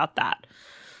tweets about that.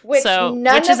 Which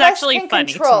is actually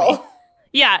funny to me.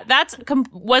 Yeah, that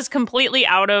was completely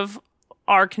out of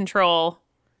our control.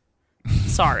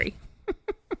 Sorry.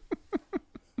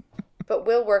 But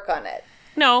we'll work on it.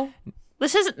 No.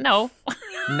 This isn't No.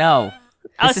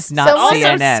 This is not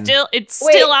CNN.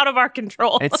 Still out of our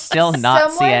control. It's still not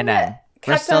CNN.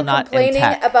 kept still on not in complaining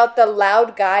tech. about the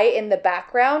loud guy in the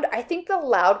background. I think the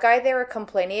loud guy they were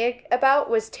complaining about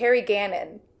was Terry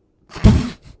Gannon.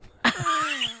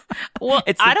 Well,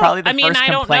 It's I don't. probably the I mean, first I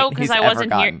don't know complaint because he's I ever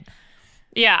wasn't here. gotten.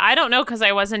 Yeah, I don't know because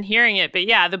I wasn't hearing it. But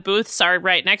yeah, the booths are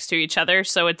right next to each other,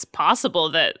 so it's possible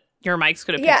that your mics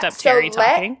could have picked up Terry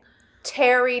talking.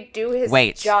 Terry do his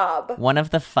job. One of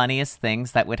the funniest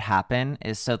things that would happen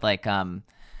is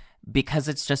because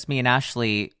it's just me and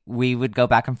Ashley, we would go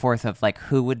back and forth of like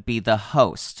who would be the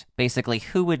host, basically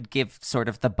who would give sort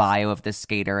of the bio of the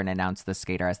skater and announce the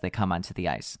skater as they come onto the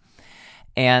ice.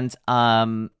 And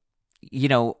I'm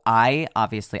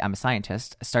a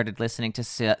scientist, started listening to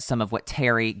some of what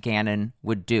Terry Gannon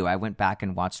would do. I went back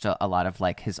and watched a lot of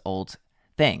like his old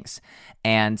things.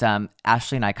 And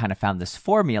Ashley and I kind of found this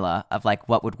formula of like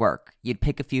what would work. You'd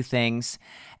pick a few things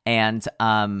and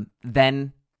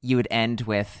then you would end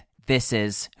with, this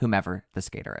is whomever the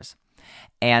skater is.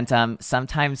 And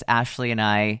sometimes Ashley and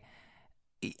I,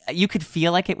 you could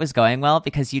feel like it was going well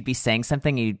because you'd be saying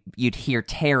something, you'd hear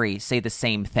Terry say the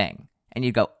same thing. And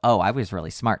you'd go, oh, I was really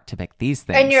smart to pick these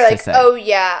things. And you're like, oh,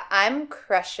 yeah, I'm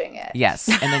crushing it. Yes.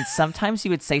 And then sometimes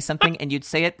you would say something and you'd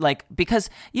say it like, because,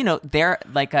 they're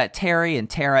like Terry and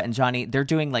Tara and Johnny, they're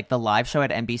doing like the live show at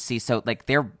NBC. So like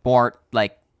they're more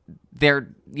like, they're,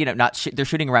 they're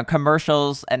shooting around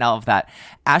commercials and all of that.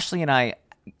 Ashley and I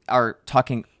are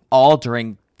talking all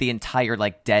during the entire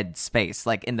like dead space,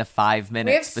 like in the 5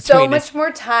 minutes. We have so much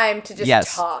more time to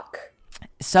just talk.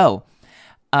 So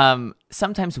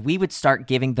sometimes we would start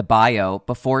giving the bio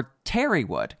before Terry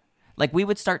would. Like we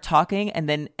would start talking and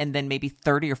then maybe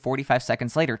 30 or 45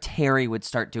 seconds later, Terry would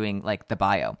start doing like the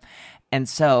bio. And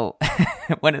so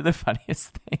one of the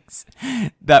funniest things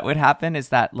that would happen is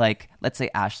that like, let's say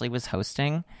Ashley was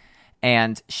hosting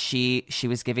and she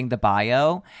was giving the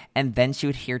bio and then she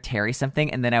would hear Terry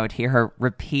something and then I would hear her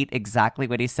repeat exactly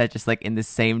what he said, just like in the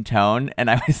same tone. And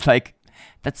I was like,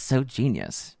 that's so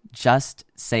genius. Just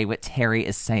say what Terry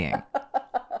is saying.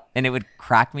 And it would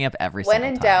crack me up every single time.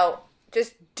 When in doubt,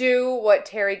 just do what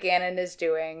Terry Gannon is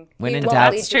doing. When in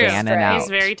doubt, that's true. Gannon out. He's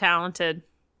very talented.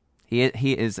 He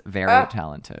is very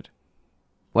talented.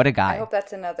 What a guy. I hope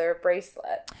that's another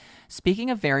bracelet. Speaking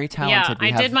of very talented,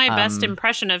 I did my best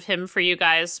impression of him for you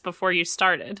guys before you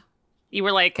started. You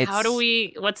were like,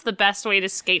 what's the best way to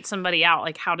skate somebody out?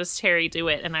 Like, how does Terry do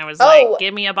it? And I was like,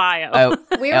 give me a bio.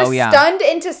 We were stunned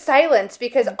into silence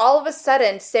because all of a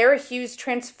sudden, Sarah Hughes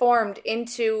transformed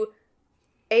into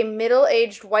a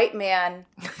middle-aged white man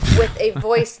with a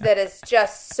voice that is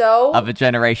just so... of a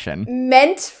generation.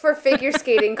 Meant for figure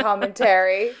skating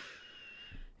commentary.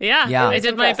 Yeah. I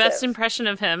did my best impression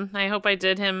of him. I hope I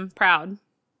did him proud.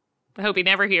 I hope he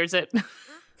never hears it.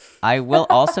 I will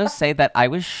also say that I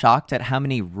was shocked at how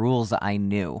many rules I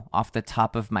knew off the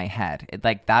top of my head.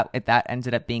 That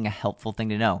ended up being a helpful thing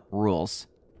to know. Rules.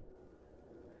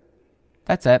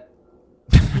 That's it.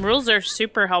 Rules are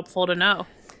super helpful to know.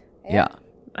 Yeah.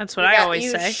 That's what I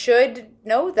always say. You should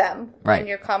know them right. when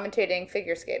you're commentating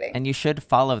figure skating. And you should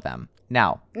follow them.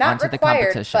 Now, not onto required, the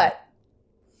competition. But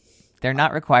they're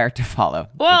not required to follow.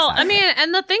 Well, exactly. I mean,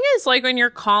 and the thing is, like, when you're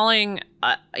calling,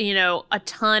 a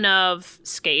ton of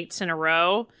skates in a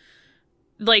row,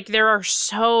 like, there are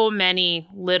so many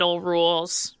little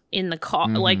rules in the call,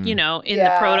 like, in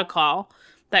the protocol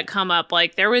that come up.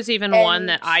 Like, there was even one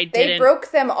that I didn't. They broke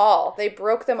them all.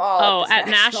 Oh, at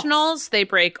Nationals, they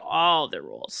break all the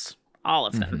rules. All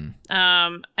of them.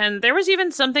 And there was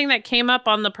even something that came up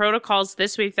on the protocols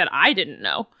this week that I didn't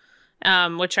know.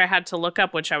 Which I had to look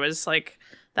up, which I was like,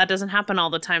 that doesn't happen all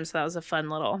the time. So that was a fun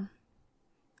little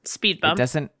speed bump. It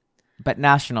doesn't, but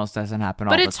Nationals doesn't happen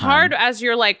all the time. But it's hard as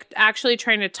you're like actually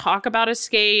trying to talk about a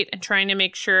skate and trying to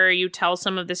make sure you tell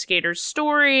some of the skater's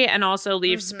story and also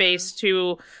leave space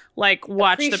to like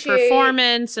watch the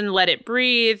performance and let it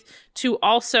breathe, to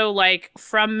also like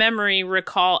from memory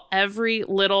recall every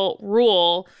little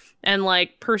rule and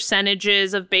like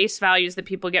percentages of base values that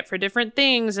people get for different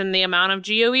things and the amount of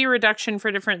GOE reduction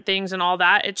for different things and all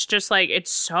that. It's just like,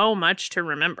 it's so much to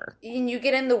remember. And you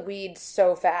get in the weeds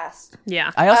so fast.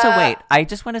 Yeah. I also, I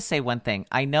just want to say one thing.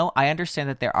 I understand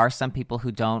that there are some people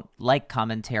who don't like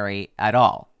commentary at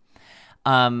all.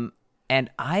 And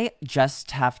I just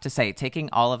have to say, taking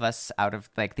all of us out of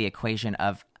like the equation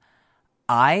of,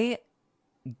 I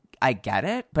get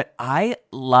it, but I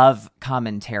love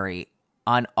commentary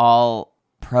on all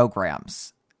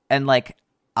programs. And like,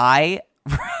 I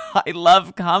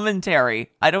love commentary.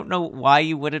 I don't know why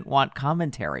you wouldn't want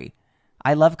commentary.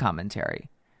 I love commentary.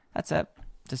 That's it.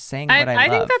 Just saying what I love. I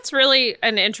think that's really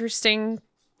an interesting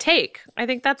take. I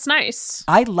think that's nice.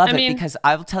 I love it because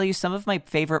I will tell you some of my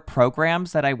favorite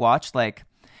programs that I watch, like,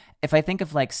 if I think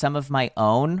of like some of my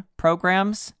own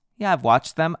programs, yeah, I've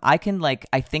watched them. I can like,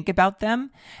 I think about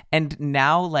them, and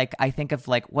now like I think of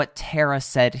like what Tara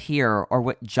said here or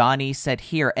what Johnny said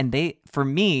here, and for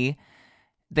me,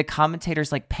 the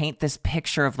commentators like paint this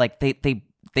picture of like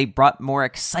they brought more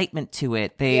excitement to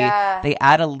it. They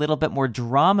add a little bit more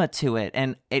drama to it,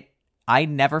 and I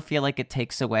never feel like it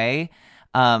takes away.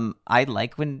 I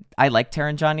like Tara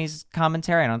and Johnny's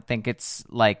commentary. I don't think it's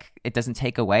like it doesn't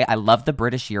take away. I love the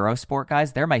British Eurosport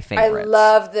guys. They're my favorites. I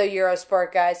love the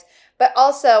Eurosport guys. But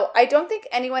also, I don't think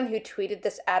anyone who tweeted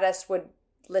this at us would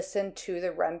listen to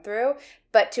the run through.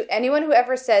 But to anyone who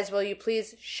ever says, "Will you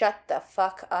please shut the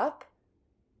fuck up?"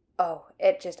 Oh,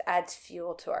 it just adds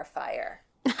fuel to our fire.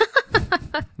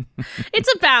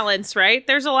 It's a balance, right?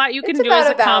 There's a lot you can do as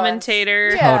a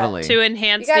commentator Totally. to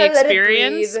enhance the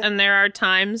experience, and there are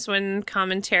times when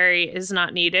commentary is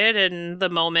not needed and the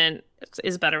moment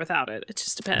is better without it. It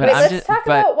just depends. Wait, let's talk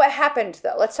about what happened,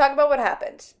 though. Let's talk about what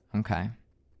happened. Okay.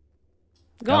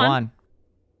 Go on.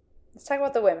 Let's talk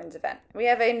about the women's event. We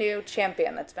have a new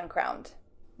champion that's been crowned.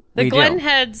 The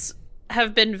Glenheads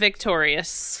have been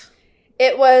victorious.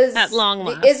 It was at long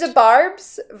last. The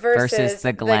Isabarbs versus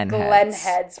the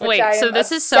Glenheads. Wait, so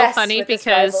this is so funny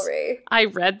because I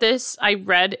read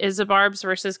Isabarbs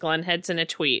versus Glenheads in a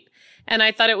tweet, and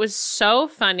I thought it was so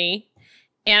funny,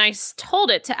 and I told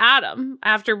it to Adam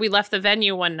after we left the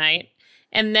venue one night,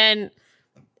 and then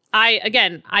I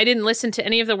didn't listen to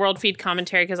any of the World Feed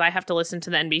commentary because I have to listen to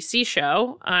the NBC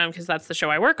show because that's the show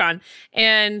I work on,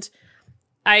 and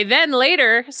I then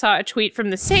later saw a tweet from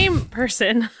the same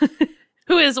person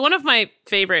who is one of my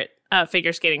favorite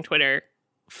figure skating Twitter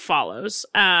follows.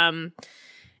 And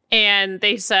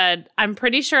they said, "I'm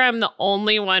pretty sure I'm the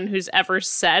only one who's ever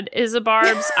said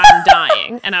Isabarbs. I'm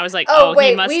dying." And I was like, wait,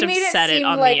 he must have said it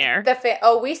on like the air.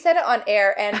 We said it on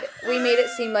air, and we made it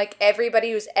seem like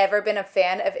everybody who's ever been a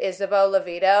fan of Isabeau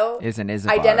Levito is an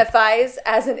Isabarb. Identifies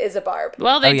as an Isabarb.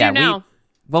 Well, they do now.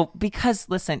 Well, because,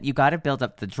 listen, you got to build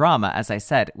up the drama, as I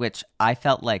said, which I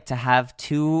felt like to have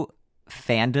two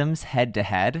fandoms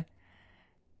head-to-head,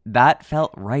 that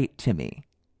felt right to me.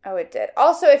 Oh, it did.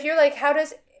 Also, if you're like, how do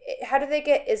they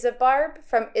get Isabarb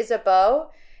from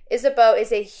Isabeau? Isabeau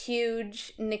is a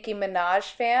huge Nicki Minaj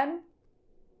fan.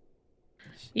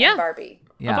 Yeah. And Barbie.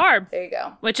 Yeah. A barb. There you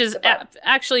go. Which is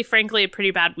actually, frankly, a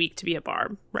pretty bad week to be a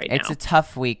barb now. It's a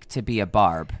tough week to be a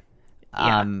barb.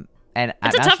 Yeah. And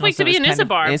it's a tough week to be an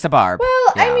Isabarb. Isabarb.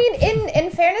 Well, yeah. I mean, in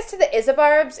fairness to the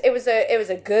Isabarbs, it was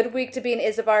a good week to be an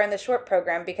Isabar in the short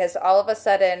program because all of a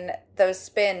sudden those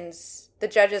spins, the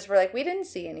judges were like, "We didn't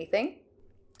see anything.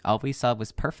 All we saw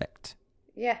was perfect."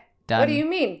 Yeah. Done. What do you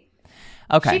mean?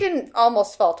 Okay. She didn't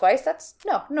almost fall twice. That's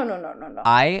no.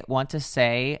 I want to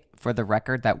say for the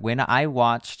record that when I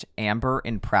watched Amber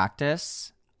in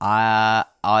practice, I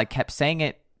kept saying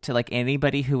it to like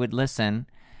anybody who would listen.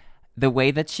 The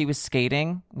way that she was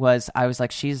skating I was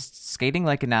like, she's skating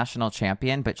like a national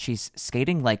champion, but she's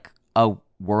skating like a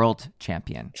world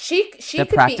champion. She could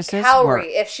be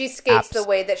Cowrie if she skates the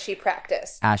way that she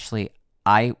practiced. Ashley,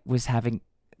 I was having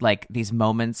like these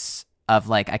moments of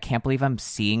like, I can't believe I'm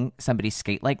seeing somebody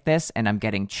skate like this, and I'm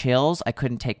getting chills. I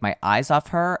couldn't take my eyes off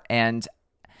her, and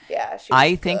yeah,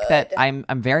 I think that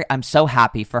I'm so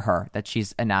happy for her that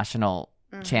she's a national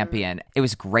champion. It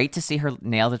was great to see her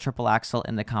nail the triple axel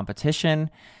in the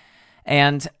competition,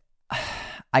 and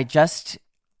I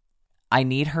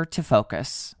need her to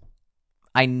focus.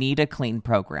 I need a clean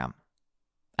program.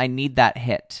 I need that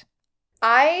hit.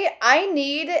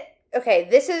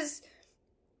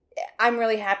 I'm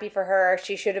really happy for her.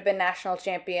 She should have been national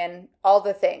champion, all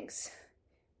the things.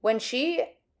 When she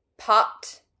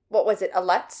popped, what was it, a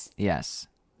Lutz? Yes.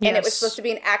 And it was supposed to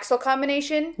be an axle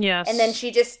combination. Yes. And then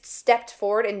she just stepped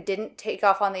forward and didn't take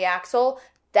off on the axle.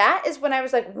 That is when I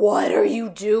was like, what are you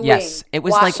doing? Yes. It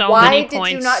was like so many points. Why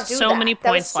did you not do that? So many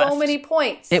points left. So many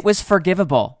points. It was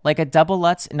forgivable. Like a double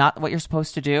Lutz, not what you're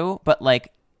supposed to do, but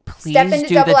like, please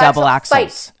do the double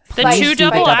axles. The two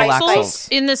double axles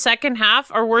in the second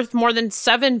half are worth more than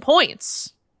 7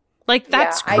 points. Like,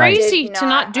 that's crazy to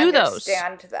not do those. I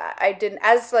understand that. I didn't,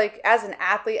 as an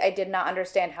athlete, I did not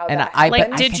understand how that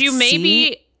happened. Did you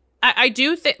maybe, I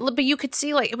do think, but you could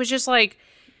see, like, it was just like,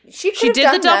 she did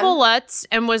the double Lutz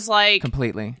and was like,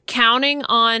 completely counting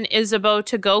on Isabeau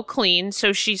to go clean.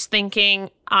 So she's thinking,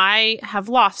 I have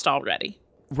lost already.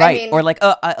 Right. Or like,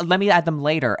 let me add them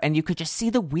later. And you could just see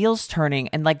the wheels turning.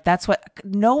 And like, that's what,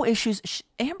 no issues.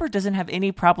 Amber doesn't have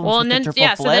any problems with the triple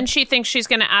flip. So then she thinks she's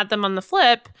going to add them on the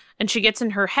flip. And she gets in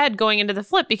her head going into the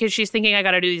flip because she's thinking, I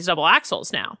got to do these double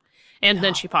axles now. And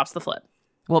then she pops the flip.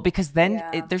 Well, because then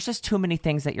Yeah. there's just too many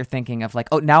things that you're thinking of, like,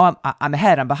 oh, now I'm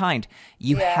ahead, I'm behind.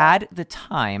 You had the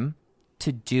time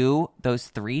to do those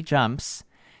 3 jumps.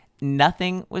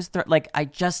 Nothing was like, I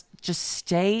just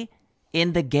stay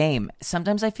in the game.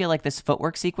 Sometimes I feel like this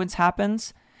footwork sequence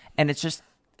happens, and it's just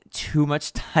too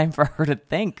much time for her to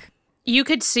think. You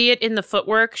could see it in the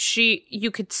footwork.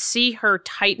 You could see her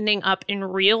tightening up in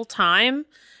real time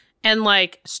and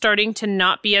like starting to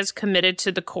not be as committed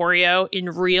to the choreo in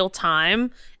real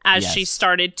time as she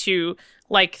started to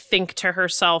like think to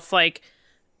herself, like,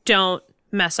 don't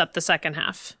mess up the second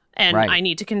half. And I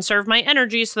need to conserve my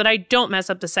energy so that I don't mess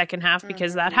up the second half,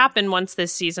 because that happened once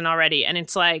this season already. And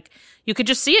it's like, you could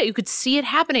just see it. You could see it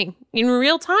happening in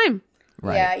real time.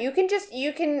 Right. Yeah,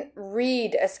 you can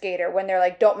read a skater when they're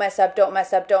like, don't mess up, don't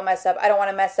mess up, don't mess up. I don't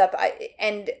want to mess up.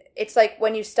 And it's like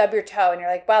when you stub your toe and you're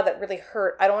like, wow, that really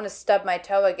hurt. I don't want to stub my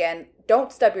toe again.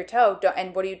 Don't stub your toe.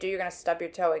 And what do? You're going to stub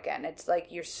your toe again. It's like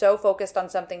you're so focused on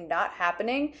something not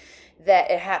happening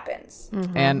that it happens.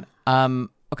 Mm-hmm. And,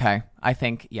 okay, I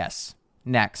think, yes.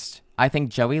 Next, I think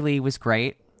Joey Lee was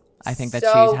great. I think that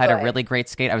So she had a good. really great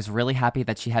skate. I was really happy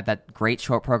that she had that great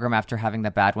short program after having the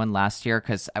bad one last year,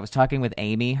 because I was talking with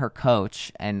Amy, her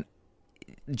coach, and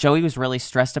Joey was really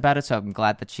stressed about it, so I'm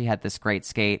glad that she had this great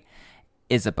skate.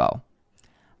 Isabeau.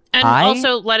 And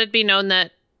also let it be known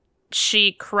that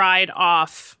she cried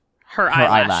off her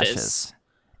eyelashes.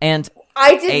 And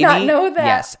I did Amy, not know that.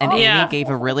 Yes, and Oh. Amy gave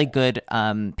a really good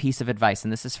piece of advice,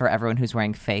 and this is for everyone who's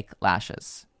wearing fake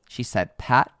lashes. She said,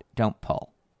 "Pat, don't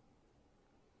pull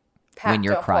Pat, when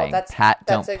you're don't pull. crying. Pat,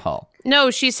 don't pull."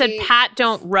 No, she said, Pat,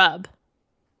 don't rub.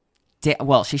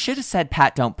 Well, she should have said,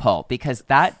 "Pat, don't pull," because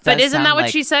that. But does isn't sound that what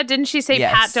like, she said? Didn't she say,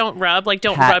 Yes. Pat, don't rub? Like,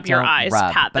 don't Pat, rub your don't eyes,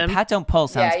 rub. pat them. But Pat, don't pull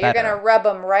sounds Yeah, you're better. going to rub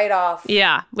them right off.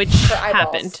 Yeah, which eyeballs.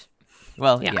 happened.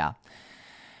 Well, Yeah. yeah.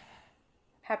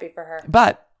 Happy for her.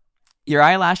 But your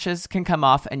eyelashes can come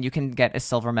off, and you can get a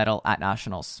silver medal at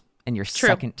nationals in your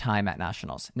second time at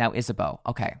nationals. Now, Isabeau.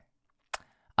 Okay.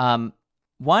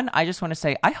 One, I just want to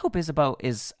say, I hope Isabeau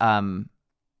is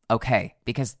okay,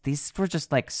 because these were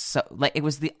just like so, like, it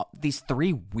was these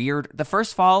 3 weird. The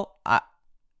first fall,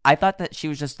 I thought that she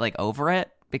was just like over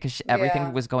it because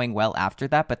everything was going well after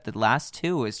that, but the last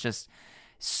 2 was just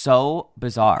so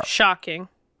bizarre. Shocking.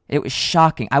 It was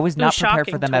shocking. I was not prepared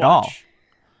for them at all.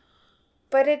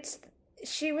 But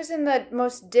she was in the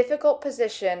most difficult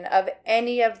position of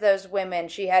any of those women.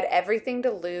 She had everything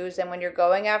to lose, and when you're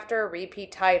going after a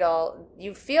repeat title,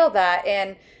 you feel that.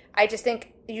 And I just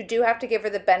think you do have to give her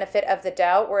the benefit of the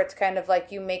doubt, where it's kind of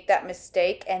like you make that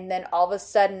mistake, and then all of a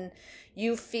sudden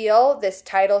you feel this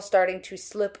title starting to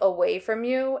slip away from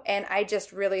you. And I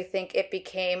just really think it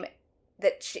became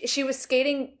that she was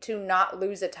skating to not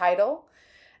lose a title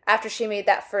after she made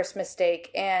that first mistake,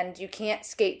 and you can't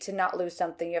skate to not lose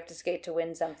something. You have to skate to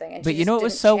win something. And but you know what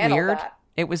was so weird?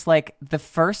 It was like the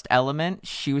first element,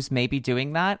 she was maybe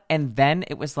doing that, and then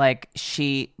it was like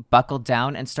she buckled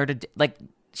down and started, like,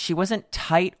 she wasn't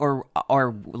tight or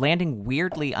landing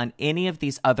weirdly on any of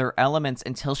these other elements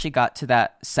until she got to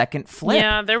that second flip.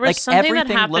 Yeah, there was like, something that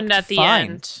everything happened looked at the fine.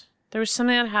 end. There was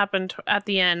something that happened at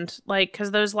the end, like, because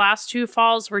those last 2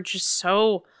 falls were just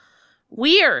so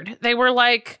weird. They were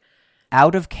like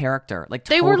Out of character, like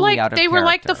they totally were like out of they character. were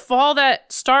like the fall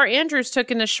that Star Andrews took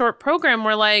in the short program,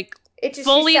 were like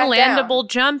fully landable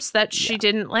jumps that she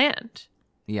didn't land.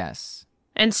 Yes.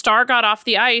 And Star got off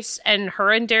the ice, and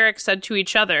her and Derek said to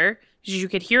each other, you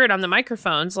could hear it on the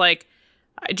microphones, like,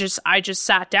 I just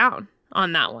sat down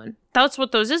on that one. That's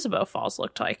what those Isabeau falls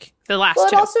looked like. The last 2. Well,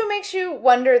 it also makes you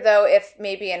wonder, though, if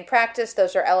maybe in practice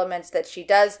those are elements that she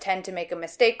does tend to make a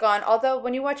mistake on. Although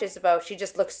when you watch Isabeau, she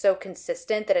just looks so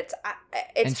consistent that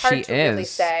it's hard to really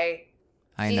say.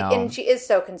 I know. And she is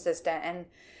so consistent.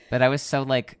 But I was so,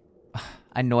 like,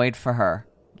 annoyed for her.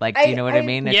 Like, do you know what I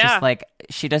mean? It's just like,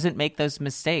 she doesn't make those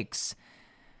mistakes.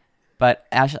 But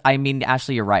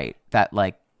Ashley, you're right that,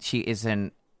 like, she is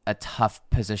in a tough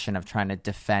position of trying to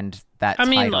defend that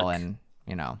title, look, and,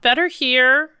 you know, better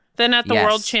here than at the Yes.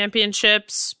 World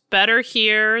Championships. Better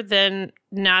here than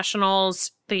Nationals,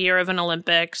 the year of an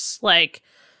Olympics. Like,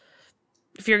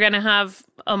 if you're gonna have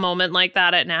a moment like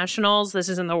that at Nationals, this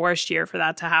isn't the worst year for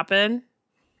that to happen.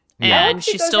 Yeah. I hope And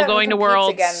she she's goes still out and going to competes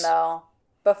Worlds again, though.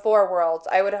 Before Worlds,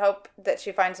 I would hope that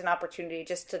she finds an opportunity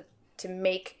just to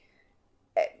make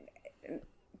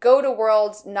go to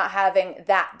Worlds, not having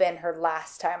that been her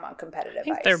last time on competitive I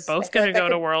think ice. they're both feel going to like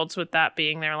go to Worlds with that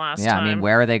being their last yeah. time. I mean,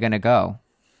 where are they going to go?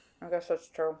 I guess that's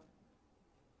true.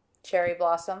 Cherry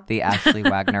Blossom. The Ashley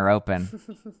Wagner Open.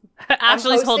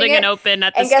 Ashley's holding an open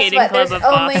at the And guess Skating what? Club There's of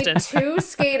only Boston. 2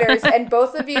 skaters, and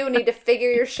both of you need to figure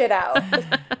your shit out.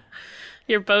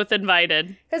 You're both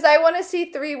invited. Because I want to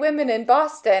see 3 women in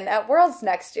Boston at Worlds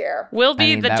next year. We'll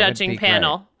be the that would judging be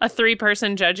panel. A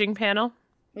 3-person judging panel.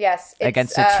 Yes. It's,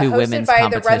 Against a 2 women's hosted by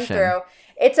competition. The Run-Through.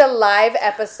 It's a live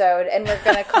episode, and we're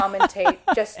going to commentate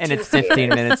just And 2 it's 15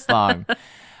 skaters. minutes long.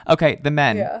 Okay, the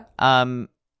men. Yeah.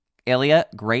 Ilya,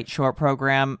 great short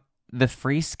program. The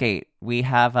free skate, we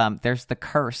have, there's the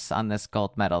curse on this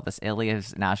gold medal. This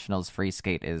Ilya's Nationals free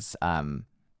skate is,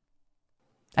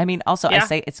 I mean, also, I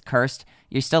say it's cursed.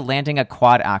 You're still landing a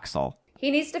quad axle. He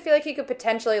needs to feel like he could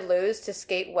potentially lose to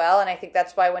skate well, and I think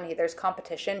that's why when there's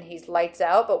competition, he's lights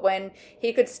out. But when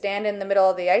he could stand in the middle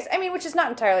of the ice, I mean, which is not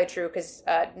entirely true because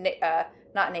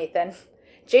not Nathan,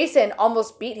 Jason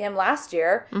almost beat him last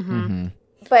year. Mm-hmm.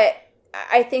 But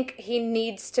I think he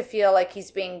needs to feel like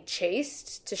he's being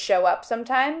chased to show up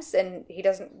sometimes, and he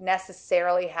doesn't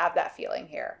necessarily have that feeling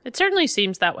here. It certainly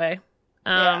seems that way.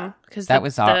 Because That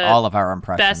was all of our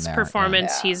impression best there.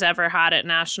 performance Yeah. he's ever had at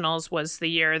Nationals was the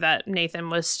year that Nathan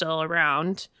was still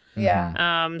around.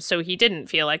 Yeah. So he didn't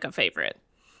feel like a favorite.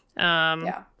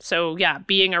 Yeah. So yeah,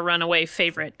 being a runaway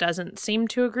favorite doesn't seem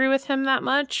to agree with him that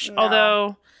much. No.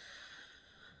 Although,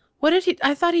 what did he?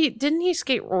 I thought didn't he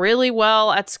skate really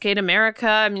well at Skate America?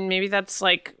 I mean, maybe that's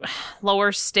like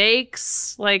lower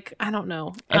stakes. Like I don't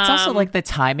know. It's also like the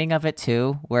timing of it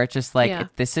too, where it's just like Yeah.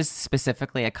 this is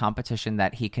specifically a competition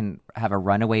that he can have a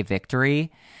runaway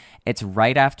victory. It's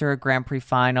right after a Grand Prix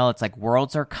final. It's like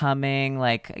Worlds are coming.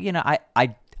 Like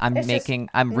I'm It's reasoning.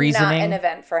 not an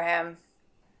event for him.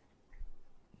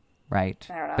 Right.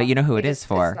 I don't know. But you know who it is It's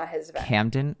for? not his event.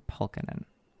 Camden Pulkkinen.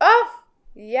 Oh,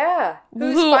 yeah.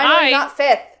 Who's Who finally not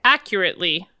 5th?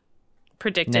 accurately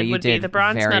predicted No, you would be did the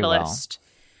bronze very well. medalist.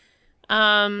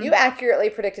 You accurately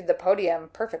predicted the podium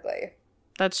perfectly.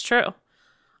 That's true.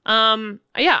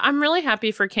 Yeah, I'm really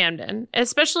happy for Camden,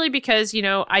 especially because,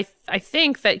 I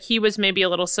think that he was maybe a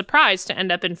little surprised to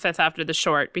end up in 5th after the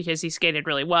short because he skated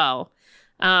really well.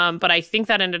 But I think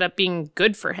that ended up being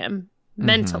good for him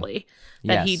mentally,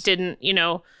 that he Yes. didn't,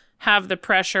 have the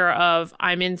pressure of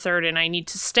I'm in 3rd and I need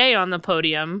to stay on the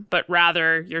podium, but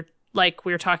rather you're like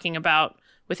we were talking about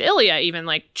with Ilya, even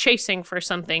like chasing for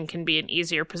something can be an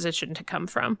easier position to come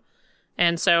from.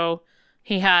 And so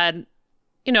he had,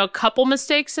 a couple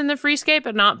mistakes in the free skate,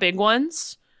 but not big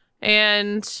ones.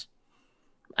 And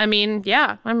I mean,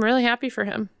 yeah, I'm really happy for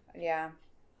him. Yeah.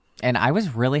 And I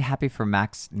was really happy for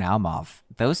Max Naumov.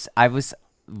 I was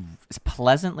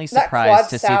pleasantly That surprised quad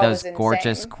to see sow those was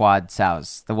gorgeous insane. quad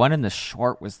sows. The one in the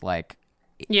short was like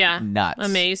Yeah. nuts.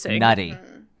 Amazing. Nutty.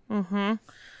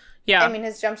 Yeah. I mean,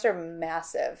 his jumps are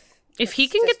massive. If he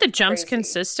It's can get just the jumps crazy.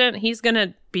 consistent, he's going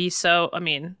to be he's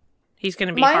going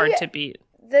to be My- hard to beat.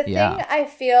 The Yeah. thing I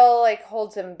feel like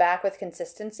holds him back with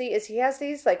consistency is he has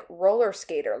these like roller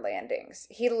skater landings.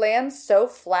 He lands so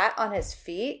flat on his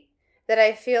feet that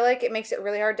I feel like it makes it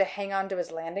really hard to hang on to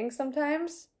his landing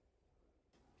sometimes.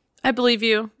 I believe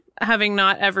you, having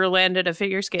not ever landed a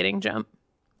figure skating jump.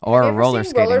 Or Have a you ever roller seen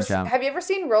skating jump. Have you ever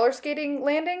seen roller skating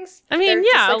landings? I mean, They're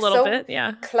just, yeah, like, a little so bit,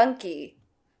 yeah. clunky.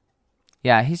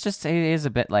 Yeah, he is a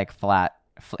bit like flat.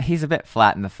 He's a bit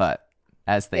flat in the foot,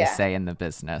 as they Yeah. say in the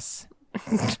business.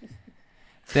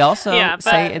 They also Yeah,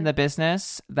 say but- in the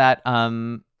business that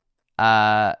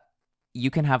you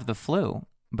can have the flu,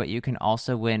 but you can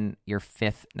also win your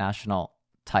 5th national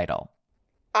title.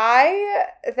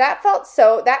 That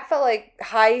felt like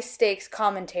high stakes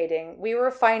commentating. We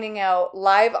were finding out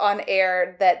live on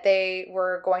air that they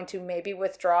were going to maybe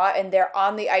withdraw, and they're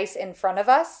on the ice in front of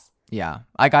us. Yeah,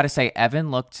 I gotta say,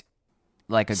 Evan looked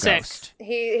like a Sick. ghost.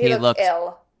 He looked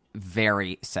ill.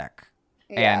 Very sick.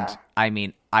 Yeah. And I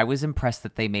mean, I was impressed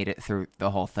that they made it through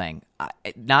the whole thing.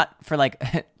 Not for like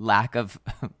lack of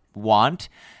want.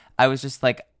 I was just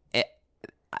like,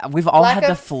 we've all Lack had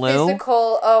the of flu.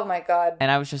 Physical. Oh my god.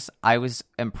 And I was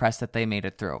impressed that they made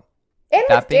it through. And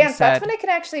That with being dance, that's said- when it can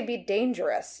actually be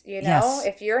dangerous. You know, Yes.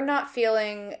 if you're not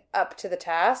feeling up to the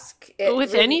task, it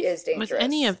With really is dangerous. with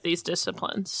any of these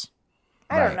disciplines.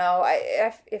 I Right. don't know.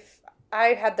 If I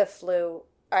had the flu,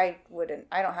 I wouldn't.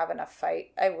 I don't have enough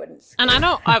fight. I wouldn't. And I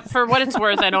don't, for what it's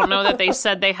worth, I don't know that they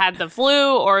said they had the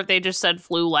flu or if they just said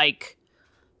flu-like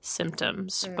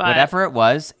symptoms. But Whatever it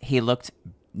was, he looked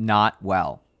not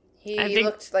well. He I think-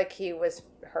 looked like he was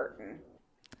hurting.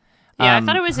 yeah, I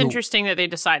thought it was who- interesting that they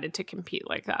decided to compete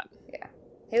like that. Yeah,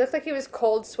 he looked like he was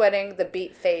cold sweating the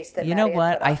beat face that You know Maddie had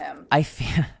what? put on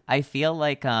him. I feel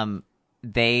like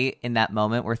they in that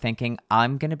moment were thinking,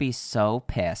 I'm gonna be so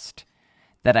pissed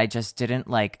that I just didn't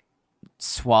like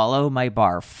swallow my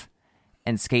barf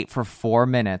and skate for 4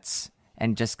 minutes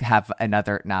and just have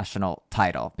another national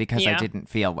title because I Yeah. didn't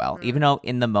feel well. Even though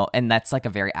in the and that's like a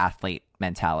very athlete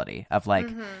mentality of like,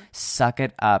 suck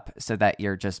it up so that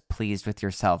you're just pleased with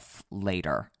yourself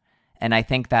later. And I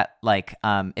think that like,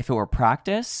 if it were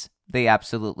practice, they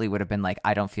absolutely would have been like,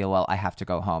 I don't feel well, I have to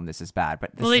go home, this is bad.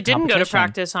 But this Well, is they a didn't go to competition.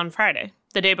 practice on Friday.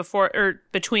 The day before, or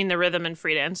between the rhythm and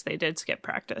free dance, they did skip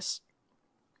practice.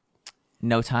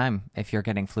 No time if you're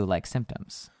getting flu-like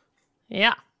symptoms.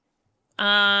 Yeah.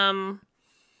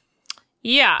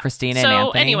 Yeah. Christina so and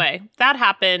Anthony? anyway, that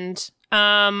happened.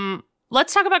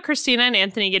 Let's talk about Christina and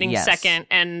Anthony getting Yes. second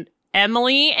and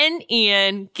Emily and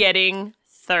Ian getting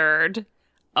third.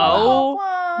 Oh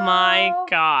my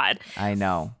God. I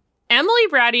know. Emily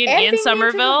Brady and And Ian being named to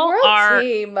the Somerville world are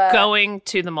team. going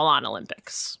to the Milan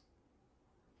Olympics.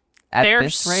 At They're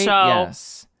this rate, so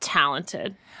yes.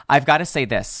 talented. I've got to say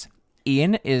this.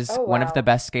 Ian is Oh, one of wow. the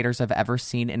best skaters I've ever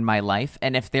seen in my life.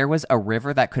 And if there was a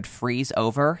river that could freeze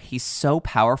over, he's so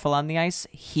powerful on the ice,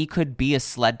 he could be a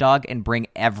sled dog and bring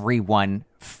everyone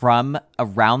from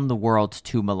around the world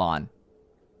to Milan.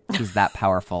 He's that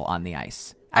powerful on the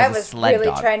ice. I As a was sled really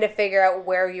dog. trying to figure out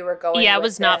where you were going. Yeah, I with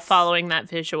was not this. following that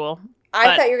visual. I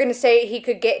but- thought you were going to say he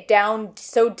could get down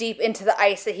so deep into the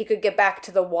ice that he could get back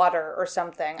to the water or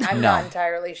something. I'm No. not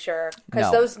entirely sure.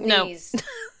 Because No. those No. knees,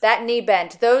 that knee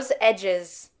bend, those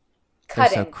edges They're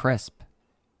cutting. so crisp.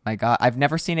 My God, I've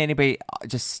never seen anybody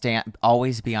just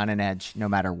always be on an edge no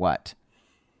matter what.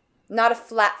 Not a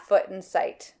flat foot in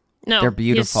sight. No, They're he's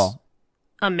beautiful.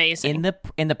 amazing.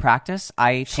 In the practice,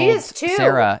 I She told is too.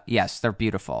 Sarah, yes, they're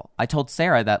beautiful. I told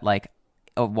Sarah that like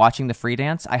watching the free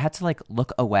dance, I had to like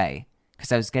look away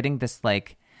because I was getting this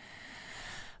like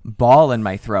ball in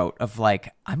my throat of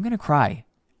like I'm gonna cry.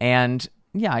 And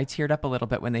yeah, I teared up a little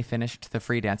bit when they finished the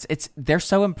free dance. They're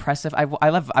so impressive.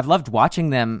 I've loved watching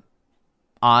them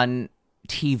on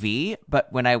TV,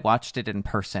 but when I watched it in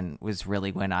person was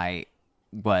really when I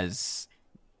was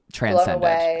transcended.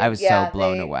 away. I was Yeah, so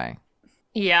blown they- away.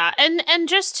 Yeah, and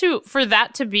just for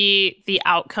that to be the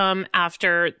outcome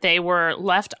after they were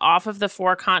left off of the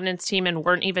Four Continents team and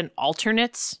weren't even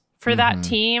alternates for that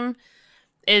team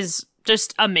is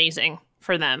just amazing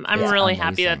for them. I'm Yeah, really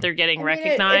happy amazing. that they're getting I mean,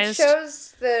 recognized. It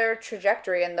shows their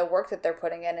trajectory and the work that they're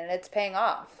putting in, and it's paying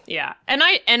off. Yeah, and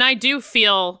I do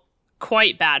feel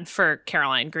quite bad for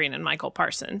Caroline Green and Michael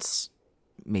Parsons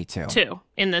Me too. too,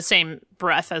 in the same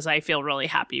breath as I feel really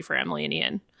happy for Emily and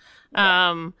Ian.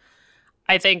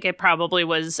 I think it probably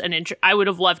was I would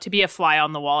have loved to be a fly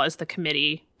on the wall as the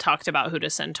committee talked about who to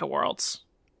send to Worlds,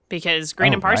 because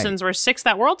Green Oh, and Parsons were sixth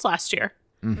at Worlds last year.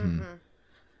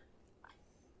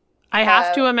 I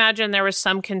have to imagine there was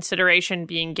some consideration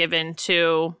being given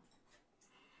to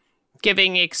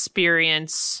giving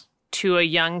experience to a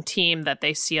young team that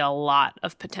they see a lot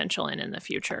of potential in the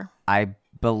future. I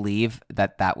believe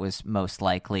that was most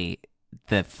likely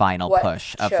the final What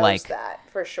push of shows like, that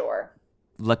for sure.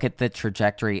 look at the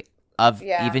trajectory of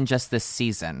Yeah. even just this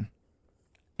season.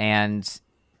 And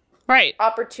Right.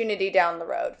 Opportunity down the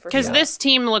road for Because sure. this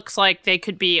team looks like they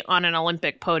could be on an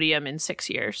Olympic podium in 6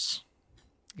 years,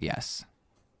 yes.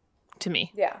 to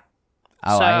me. Yeah.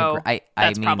 Oh, so I agree. I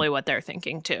that's mean, probably what they're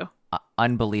thinking too.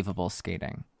 unbelievable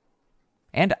skating.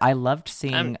 And I loved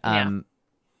seeing yeah.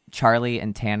 Charlie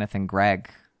and Tanith and Greg.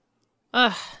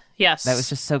 Ugh, yes. That was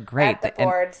just so great. At the And-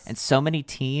 boards. and so many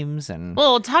teams and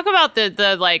Well, talk about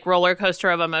the like roller coaster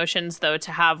of emotions, though,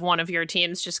 to have one of your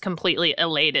teams just completely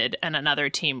elated and another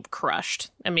team crushed.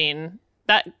 I mean,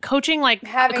 that coaching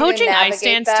Having to coaching ice navigate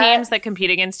dance that. teams that compete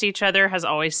against each other has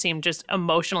always seemed just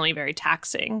emotionally very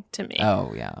taxing to me.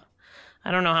 oh yeah. I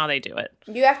don't know how they do it.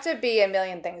 You have to be a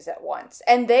million things at once.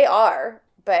 And they are,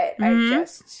 but I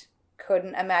just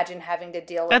couldn't imagine having to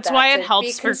deal with That's that. why To it be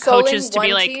helps for consoling coaches to be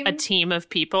one like team. a team of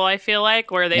people, I feel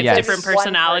like, where they have Yes. different Just one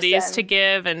personalities person. to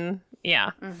give. And yeah.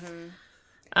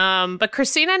 But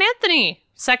Christina and Anthony,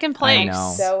 second place.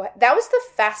 know. So that was the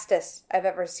fastest I've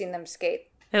ever seen them skate.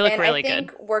 They look and really I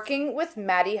think good. working with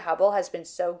Maddie Hubble has been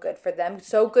so good for them,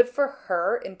 so good for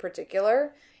her in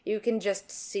particular. You can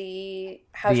just see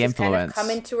how The she's kind of influence. come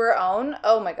into her own.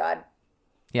 Oh my god.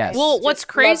 Yes. Well, Just what's loved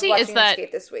crazy watching is them that,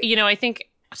 skate this week. you know, I think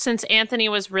since Anthony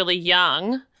was really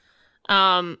young,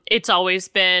 it's always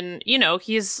been, you know,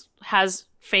 has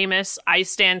famous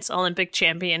ice dance Olympic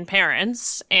champion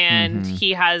parents, and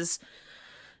he has,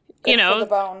 Good you for know, the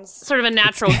bones. sort of a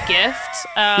natural gift.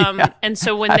 And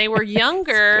so when they were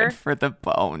younger, Good for the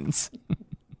bones.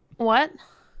 what?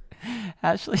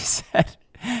 Ashley said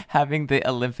having the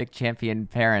Olympic champion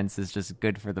parents is just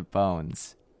good for the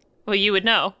bones. Well, you would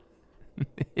know.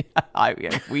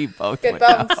 We both Good would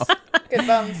bones. know. Good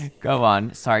bones. Go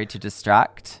on. Sorry to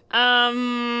distract.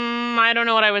 I don't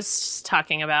know what I was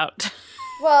talking about.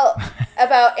 Well,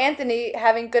 about Anthony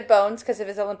having good bones because of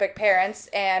his Olympic parents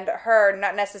and her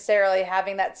not necessarily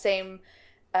having that same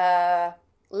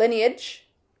lineage.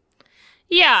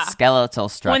 Yeah. Skeletal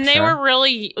structure. When they were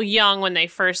really young, when they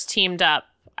first teamed up,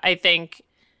 I think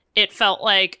it felt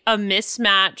like a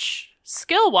mismatch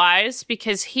skill-wise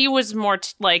because he was more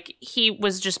he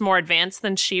was just more advanced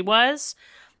than she was.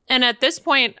 And at this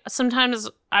point, sometimes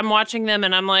I'm watching them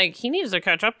and I'm like, he needs to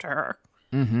catch up to her.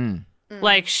 Mm-hmm.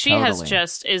 Like, she Totally. has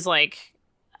just is like,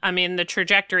 I mean, the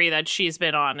trajectory that she's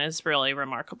been on is really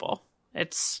remarkable.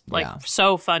 It's like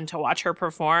so fun to watch her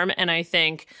perform. And I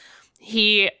think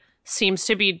he seems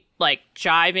to be like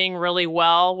jiving really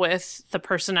well with the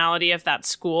personality of that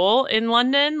school in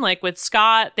London. Like with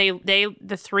Scott, the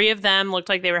three of them looked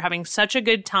like they were having such a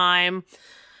good time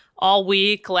all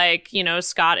week. Like, you know,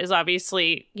 Scott is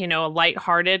obviously, you know, a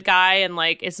lighthearted guy and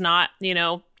like is not, you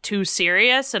know, too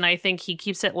serious. And I think he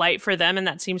keeps it light for them and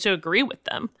that seems to agree with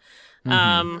them.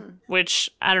 Which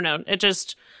I don't know. It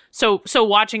just so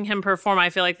watching him perform, I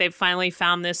feel like they've finally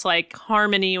found this like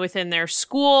harmony within their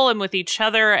school and with each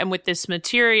other and with this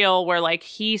material where like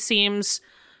he seems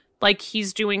like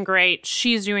he's doing great.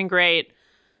 She's doing great.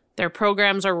 Their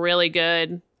programs are really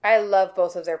good. I love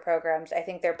both of their programs. I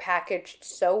think they're packaged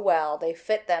so well. They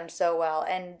fit them so well.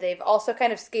 And they've also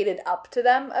kind of skated up to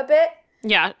them a bit.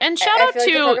 Yeah. And shout out feel like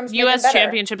the to programs make U.S. them better.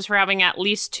 Championships for having at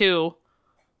least 2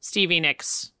 Stevie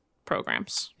Nicks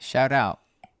programs. Shout out.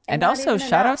 And not also even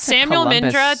shout enough. out to Samuel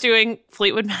Columbus. Mindra doing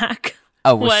Fleetwood Mac.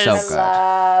 Oh, was so was good.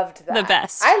 Loved that. The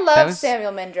best. I love That was-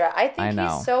 Samuel Mindra. I think I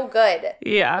know. he's so good.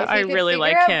 Yeah, If I he could really figure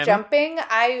like out him. Jumping,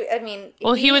 I mean,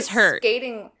 Well, he was hurt.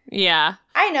 Skating. Yeah.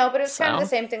 I know, but it was kind of So. the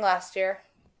same thing last year.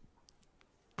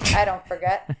 I don't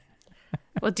forget.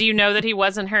 Well, do you know that he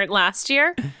wasn't hurt last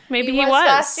year? Maybe he was.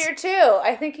 last year too.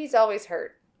 I think he's always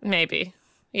hurt. Maybe.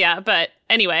 Yeah, but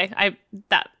anyway, I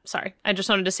just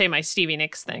wanted to say my Stevie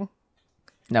Nicks thing.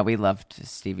 No, we loved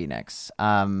Stevie Nicks.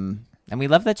 And we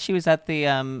love that she was at the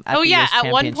at Oh the yeah, US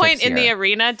at one point Championships in the here.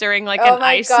 arena during like Oh an my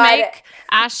ice God. make,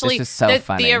 Ashley, This is so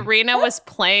funny. the arena was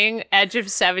playing Edge of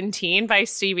 17 by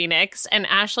Stevie Nicks, and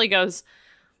Ashley goes,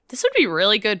 "This would be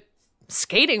really good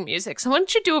skating music. So why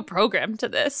don't you do a program to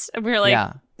this?" And we were like,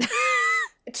 Yeah.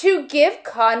 To give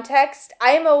context,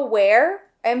 I'm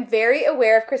very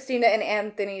aware of Christina and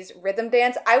Anthony's rhythm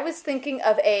dance. I was thinking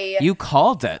of You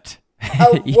called it.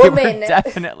 a You were woman.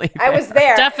 definitely I was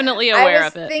there. definitely aware I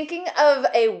was of it. thinking of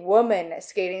a woman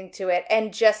skating to it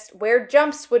and just where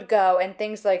jumps would go and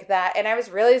things like that. And I was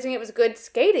realizing it was good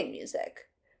skating music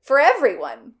for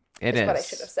everyone. It is what I is.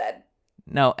 should have said.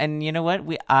 No, and you know what?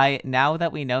 Now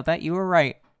that we know that, you were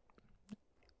right.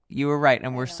 You were right,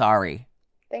 and we're sorry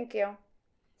Thank you.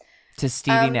 to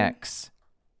Stevie Nicks.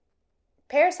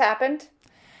 Paris happened.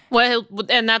 Well,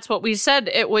 and that's what we said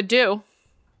it would do.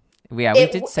 Yeah, we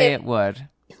It- did say it- it would.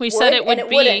 We said it would and it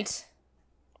be. wouldn't.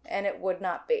 And it would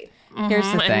not be. Here's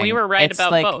the thing. And we were right It's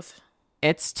about like- both.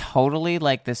 It's totally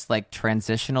like this like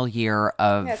transitional year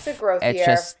of Yeah, it's a growth it's year.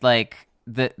 just like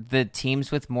the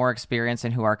teams with more experience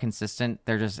and who are consistent,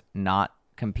 they're just not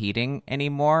competing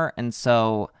anymore. And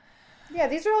so Yeah,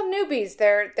 these are all newbies.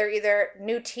 They're either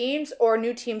new teams or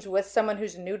new teams with someone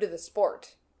who's new to the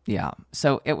sport. yeah.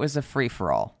 So it was a free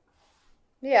for all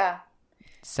Yeah.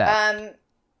 set.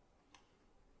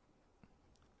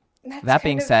 That's That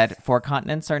being kind of- said, 4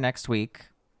 continents are next week.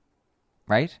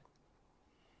 Right?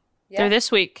 yeah, They're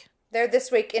this week. they're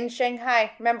this week in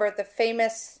Shanghai. Remember the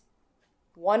famous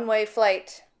one-way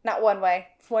flight? Not one-way.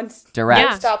 Direct.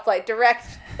 Yeah. Stop flight. Direct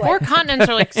flight. 4 continents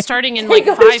are like starting in They like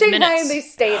go 5 to Shanghai minutes. and they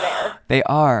stay there. They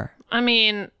are. I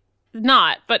mean,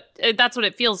 not, but that's what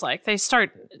it feels like. They're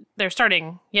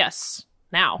starting, yes,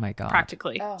 now. My God.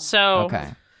 Practically. Oh. So, Okay.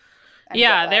 I'm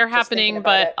yeah, jet they're lagged just thinking happening, about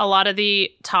but it. a lot of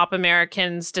the top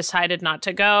Americans decided not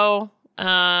to go.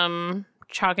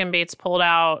 Chalk and Bates pulled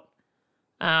out.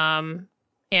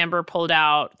 Amber pulled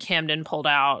out. Camden pulled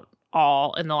out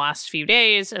all in the last few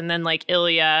days. And then like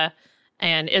Ilya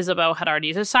and Isabeau had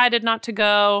already decided not to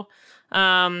go.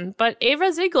 But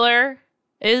Ava Ziegler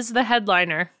is the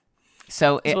headliner.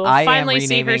 So We'll I finally am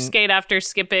see her renaming skate after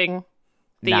skipping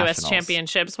the U.S. Nationals.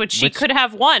 Championships, which she Which- could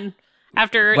have won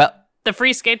after Well, the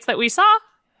free skates that we saw.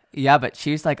 yeah, but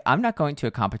she's like, I'm not going to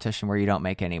a competition where you don't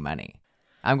make any money.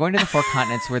 I'm going to the 4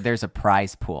 continents where there's a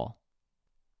prize pool.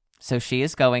 So she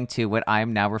is going to what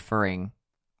I'm now referring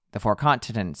the 4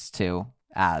 continents to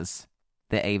as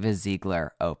the Ava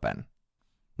Ziegler Open.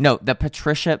 No, the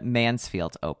Patricia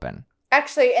Mansfield Open.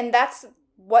 Actually, and that's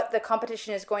what the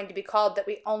competition is going to be called, that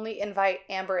we only invite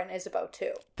Amber and Isabeau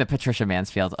to. The Patricia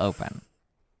Mansfield Open.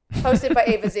 Hosted by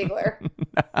Ava Ziegler.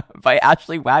 By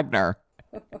Ashley Wagner.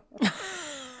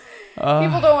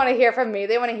 People don't want to hear from me.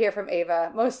 They want to hear from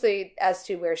Ava, mostly as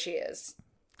to where she is.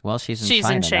 Well, she's in She's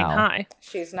China in now. Shanghai.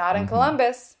 She's not in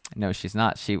Columbus. No, she's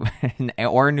not.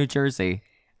 Or New Jersey.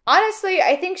 Honestly,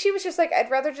 I think she was just like, I'd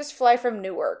rather just fly from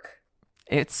Newark.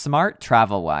 It's smart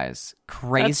travel-wise.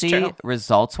 Crazy true.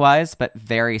 results-wise, but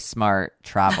very smart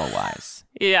travel-wise.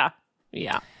 Yeah.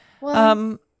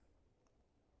 Well,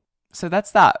 So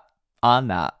that's that on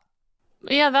that.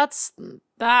 Yeah, that's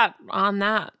that on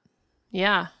that.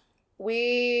 Yeah.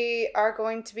 we are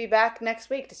going to be back next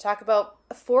week to talk about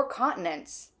 4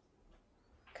 continents.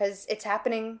 Because it's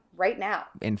happening right now.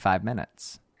 In 5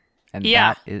 minutes. And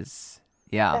Yeah. that is,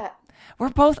 yeah. That. We're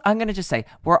both, I'm going to just say,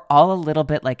 we're all a little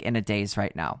bit like in a daze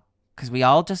right now. Because we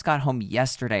all just got home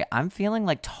yesterday. I'm feeling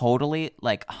like totally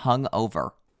like hung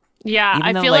over. Yeah, Even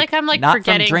I though, feel like I'm like not from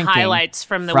forgetting drinking, highlights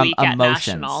from the from week at emotions.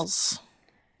 Nationals.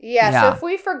 Yeah, Yeah. so if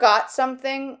we forgot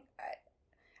something,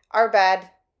 our bad.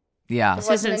 Yeah. It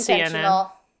wasn't isn't CNN.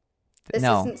 intentional. This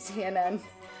No. isn't CNN.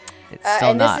 It's still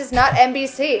and not. this is not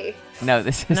NBC. No,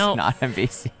 this is No. not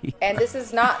NBC. And this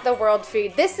is not the world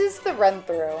feed. This is the run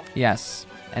through. Yes.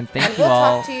 And thank And you we'll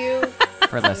all talk to you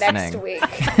for listening. next week.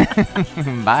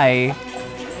 Bye.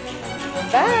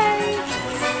 Bye.